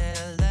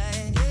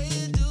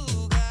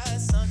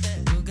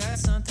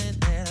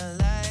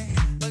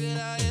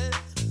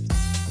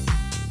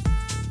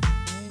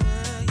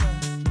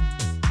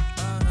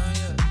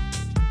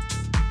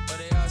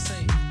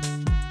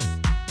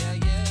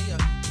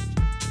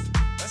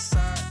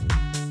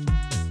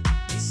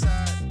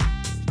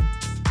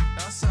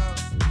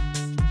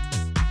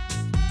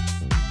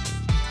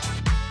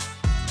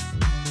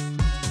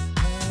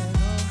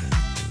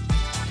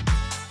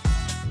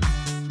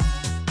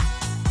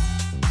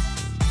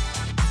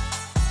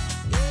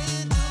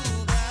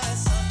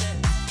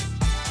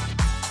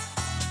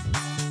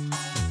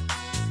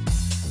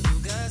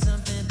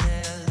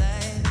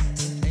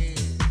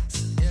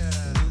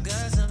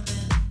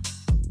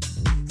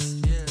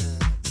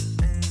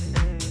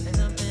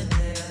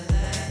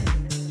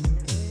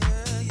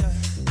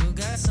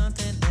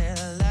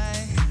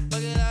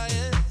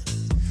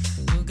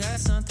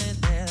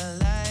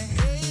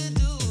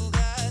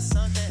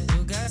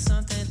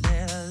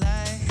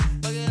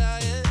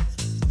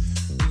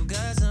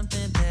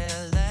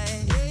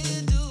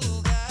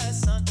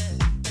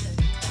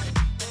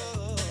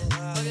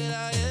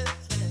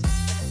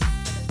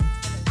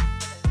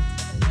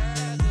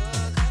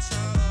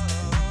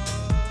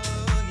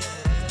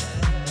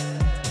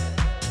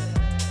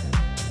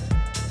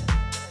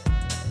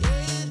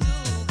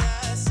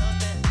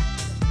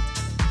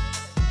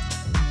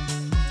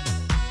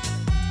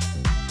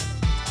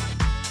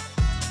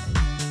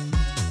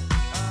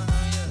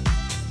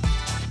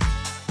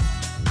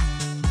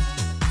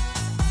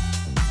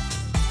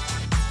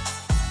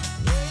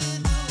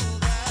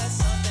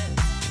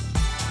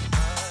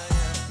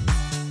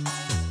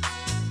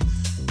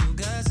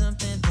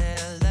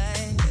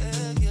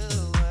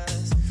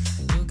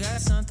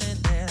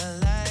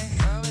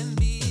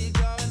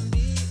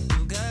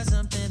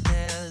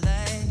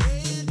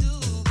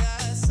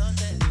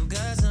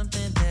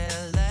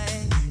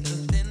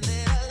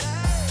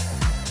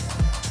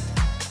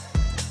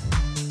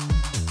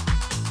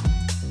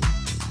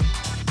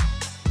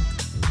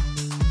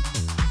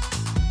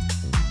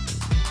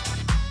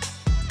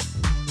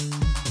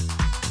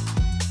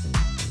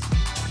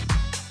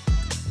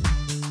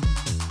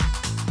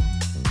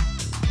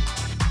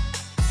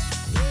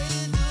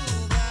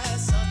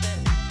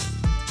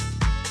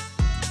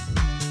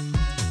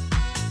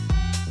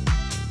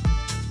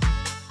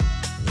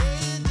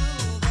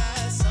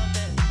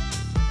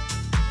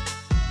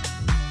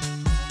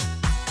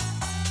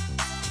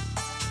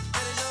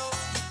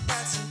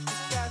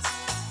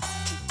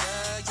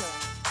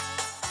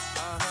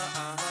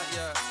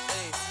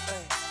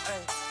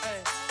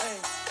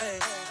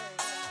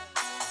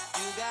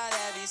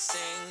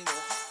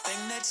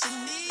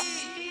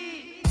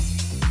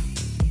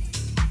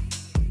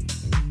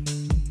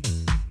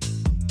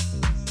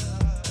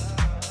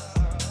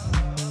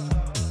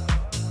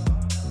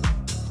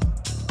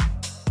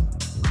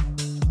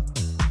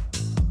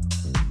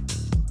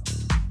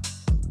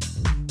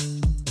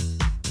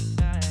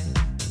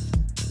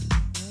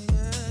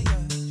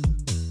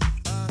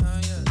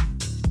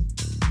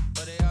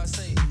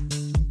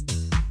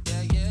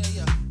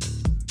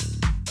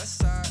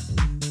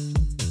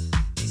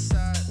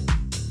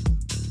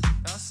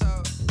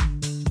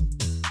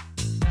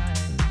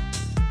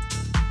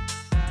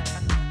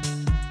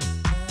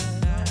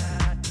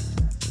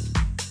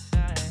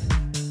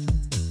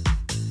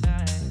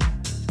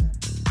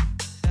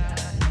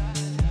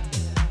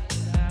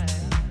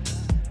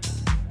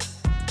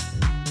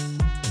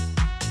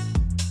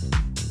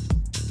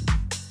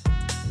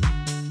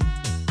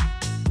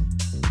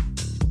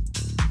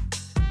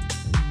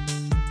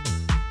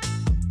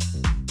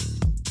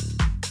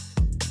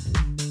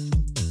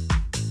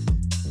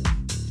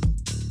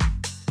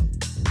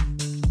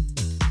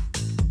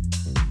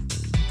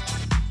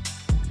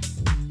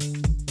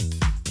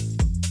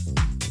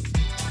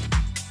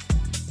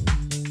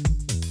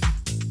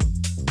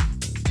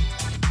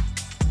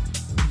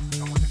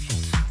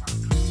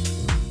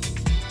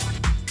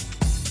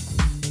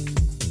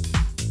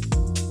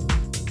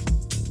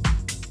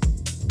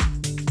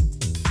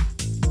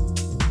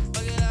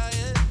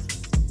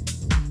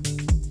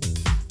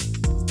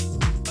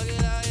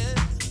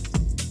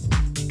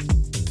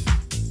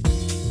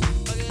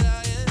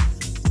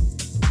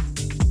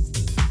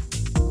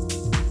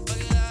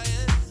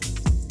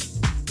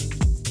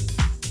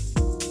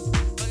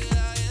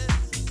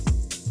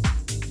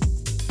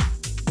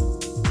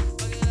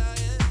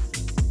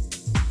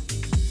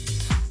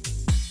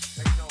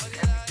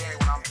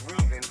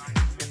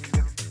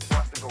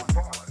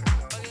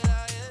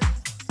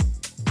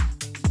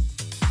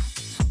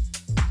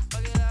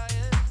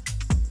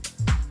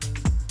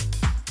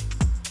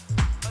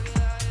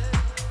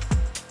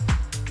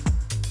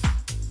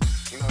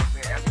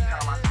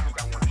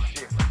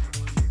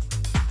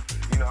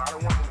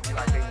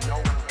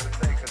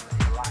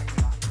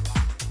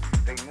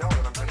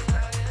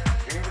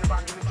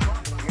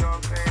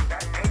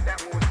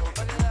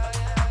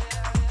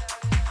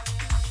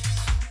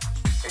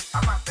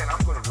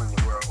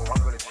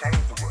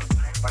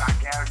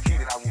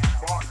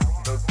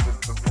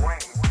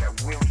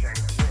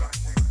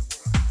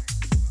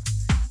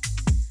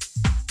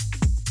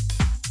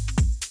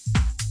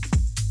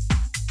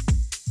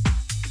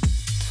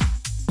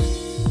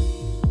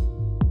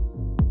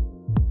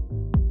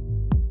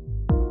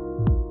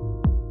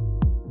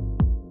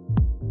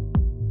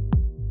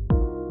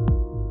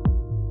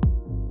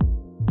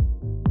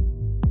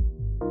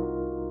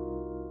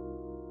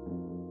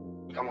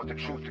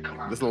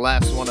 This is the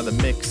last one of the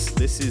mix.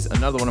 This is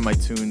another one of my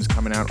tunes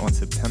coming out on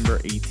September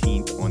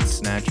 18th on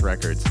Snatch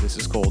Records. This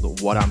is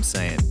called What I'm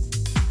Saying.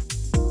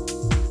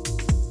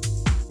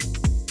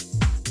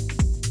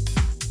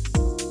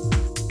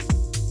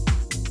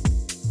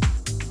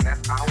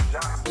 That's our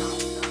job.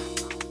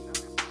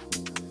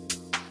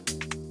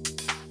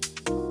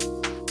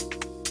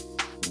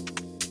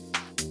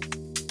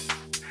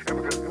 And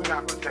because we're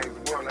not going to change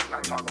the world, let's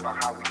not talk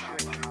about how we should.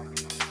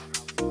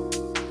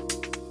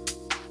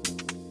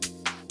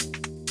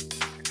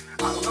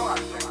 I don't know how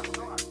to change the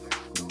world.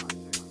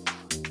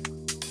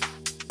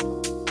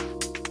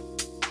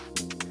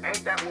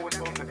 Ain't that what we're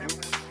supposed to do?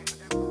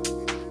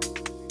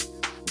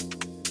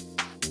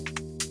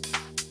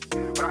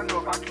 But I know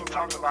if I keep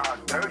talking about how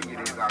dirty it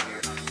is out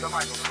here,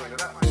 somebody's going to clean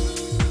it up.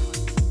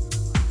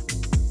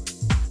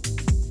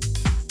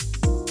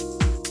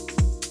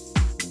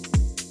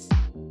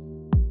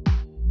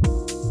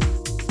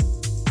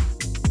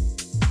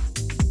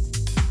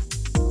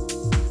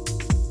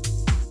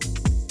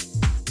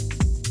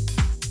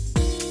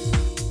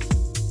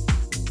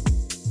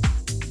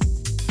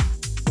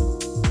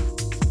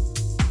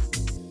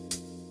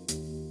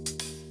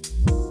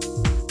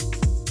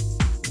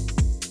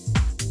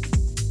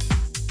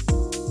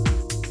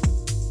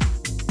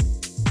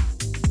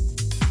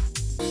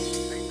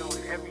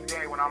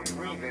 I'm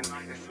breathing,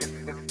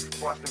 it's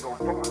for us to go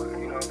forward,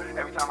 you know.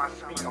 Every time I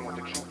speak, I want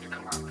the truth to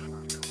come out.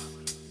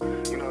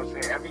 You know what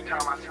I'm saying? Every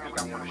time I speak,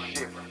 I want to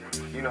shift.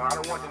 You know, I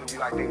don't want them to be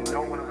like, they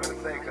know what I'm going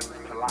to say because it's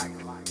polite.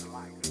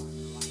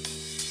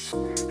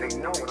 They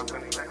know what I'm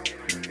going to say.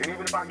 And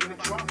even if I get in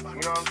trouble,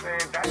 you know what I'm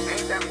saying?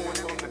 Ain't that what we're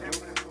supposed to do?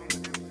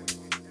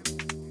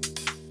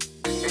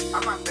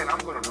 I'm not saying I'm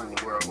going to rule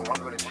the world or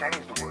I'm going to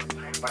change the world,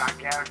 but I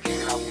guarantee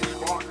that I will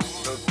spark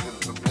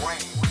the brain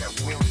that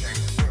will change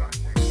the world.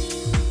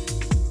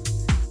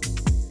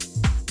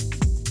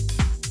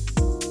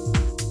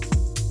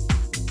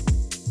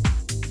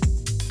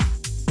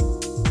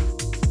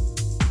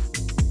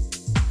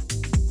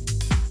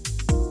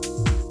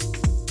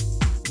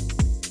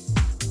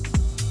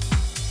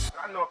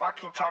 If I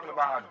keep talking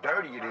about how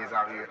dirty it is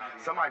out here,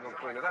 somebody's gonna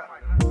clean it up.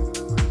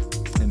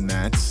 And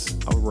that's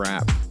a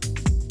wrap.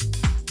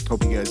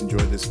 Hope you guys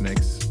enjoyed this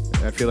mix.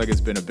 I feel like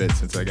it's been a bit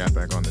since I got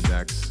back on the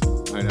decks.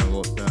 I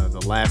know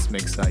the last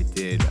mix I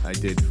did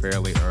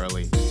fairly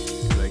early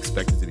because I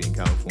expected to be in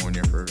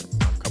California for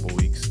a couple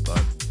weeks,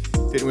 but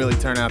didn't really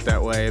turn out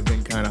that way. I've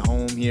been kind of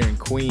home here in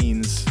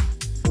Queens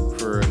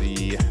for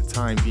the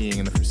time being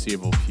in the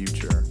foreseeable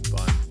future,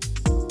 but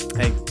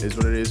hey, it is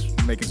what it is.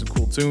 Making some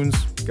cool tunes.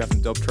 Got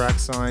some dope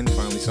tracks signed.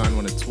 Finally signed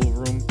one at Tool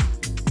Room.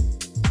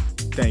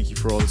 Thank you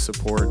for all the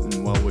support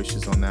and well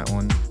wishes on that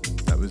one.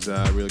 That was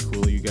really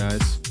cool of you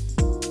guys.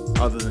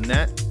 Other than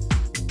that,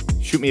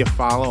 shoot me a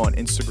follow on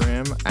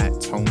Instagram at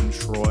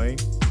ToneTroy.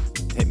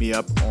 Hit me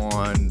up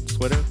on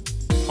Twitter,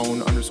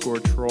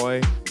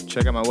 Tone_Troy.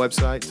 Check out my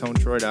website,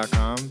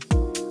 ToneTroy.com.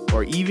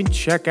 Or even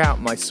check out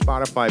my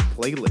Spotify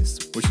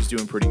playlist, which is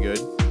doing pretty good.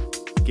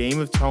 Game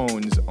of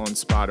Tones on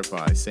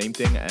Spotify. Same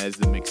thing as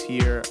the mix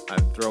here. I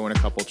throw in a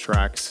couple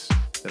tracks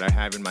that I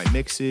have in my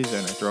mixes,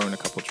 and I throw in a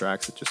couple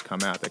tracks that just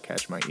come out that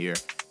catch my ear.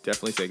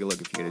 Definitely take a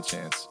look if you get a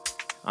chance.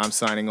 I'm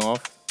signing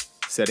off.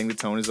 Setting the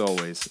tone as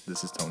always.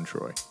 This is Tone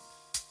Troy.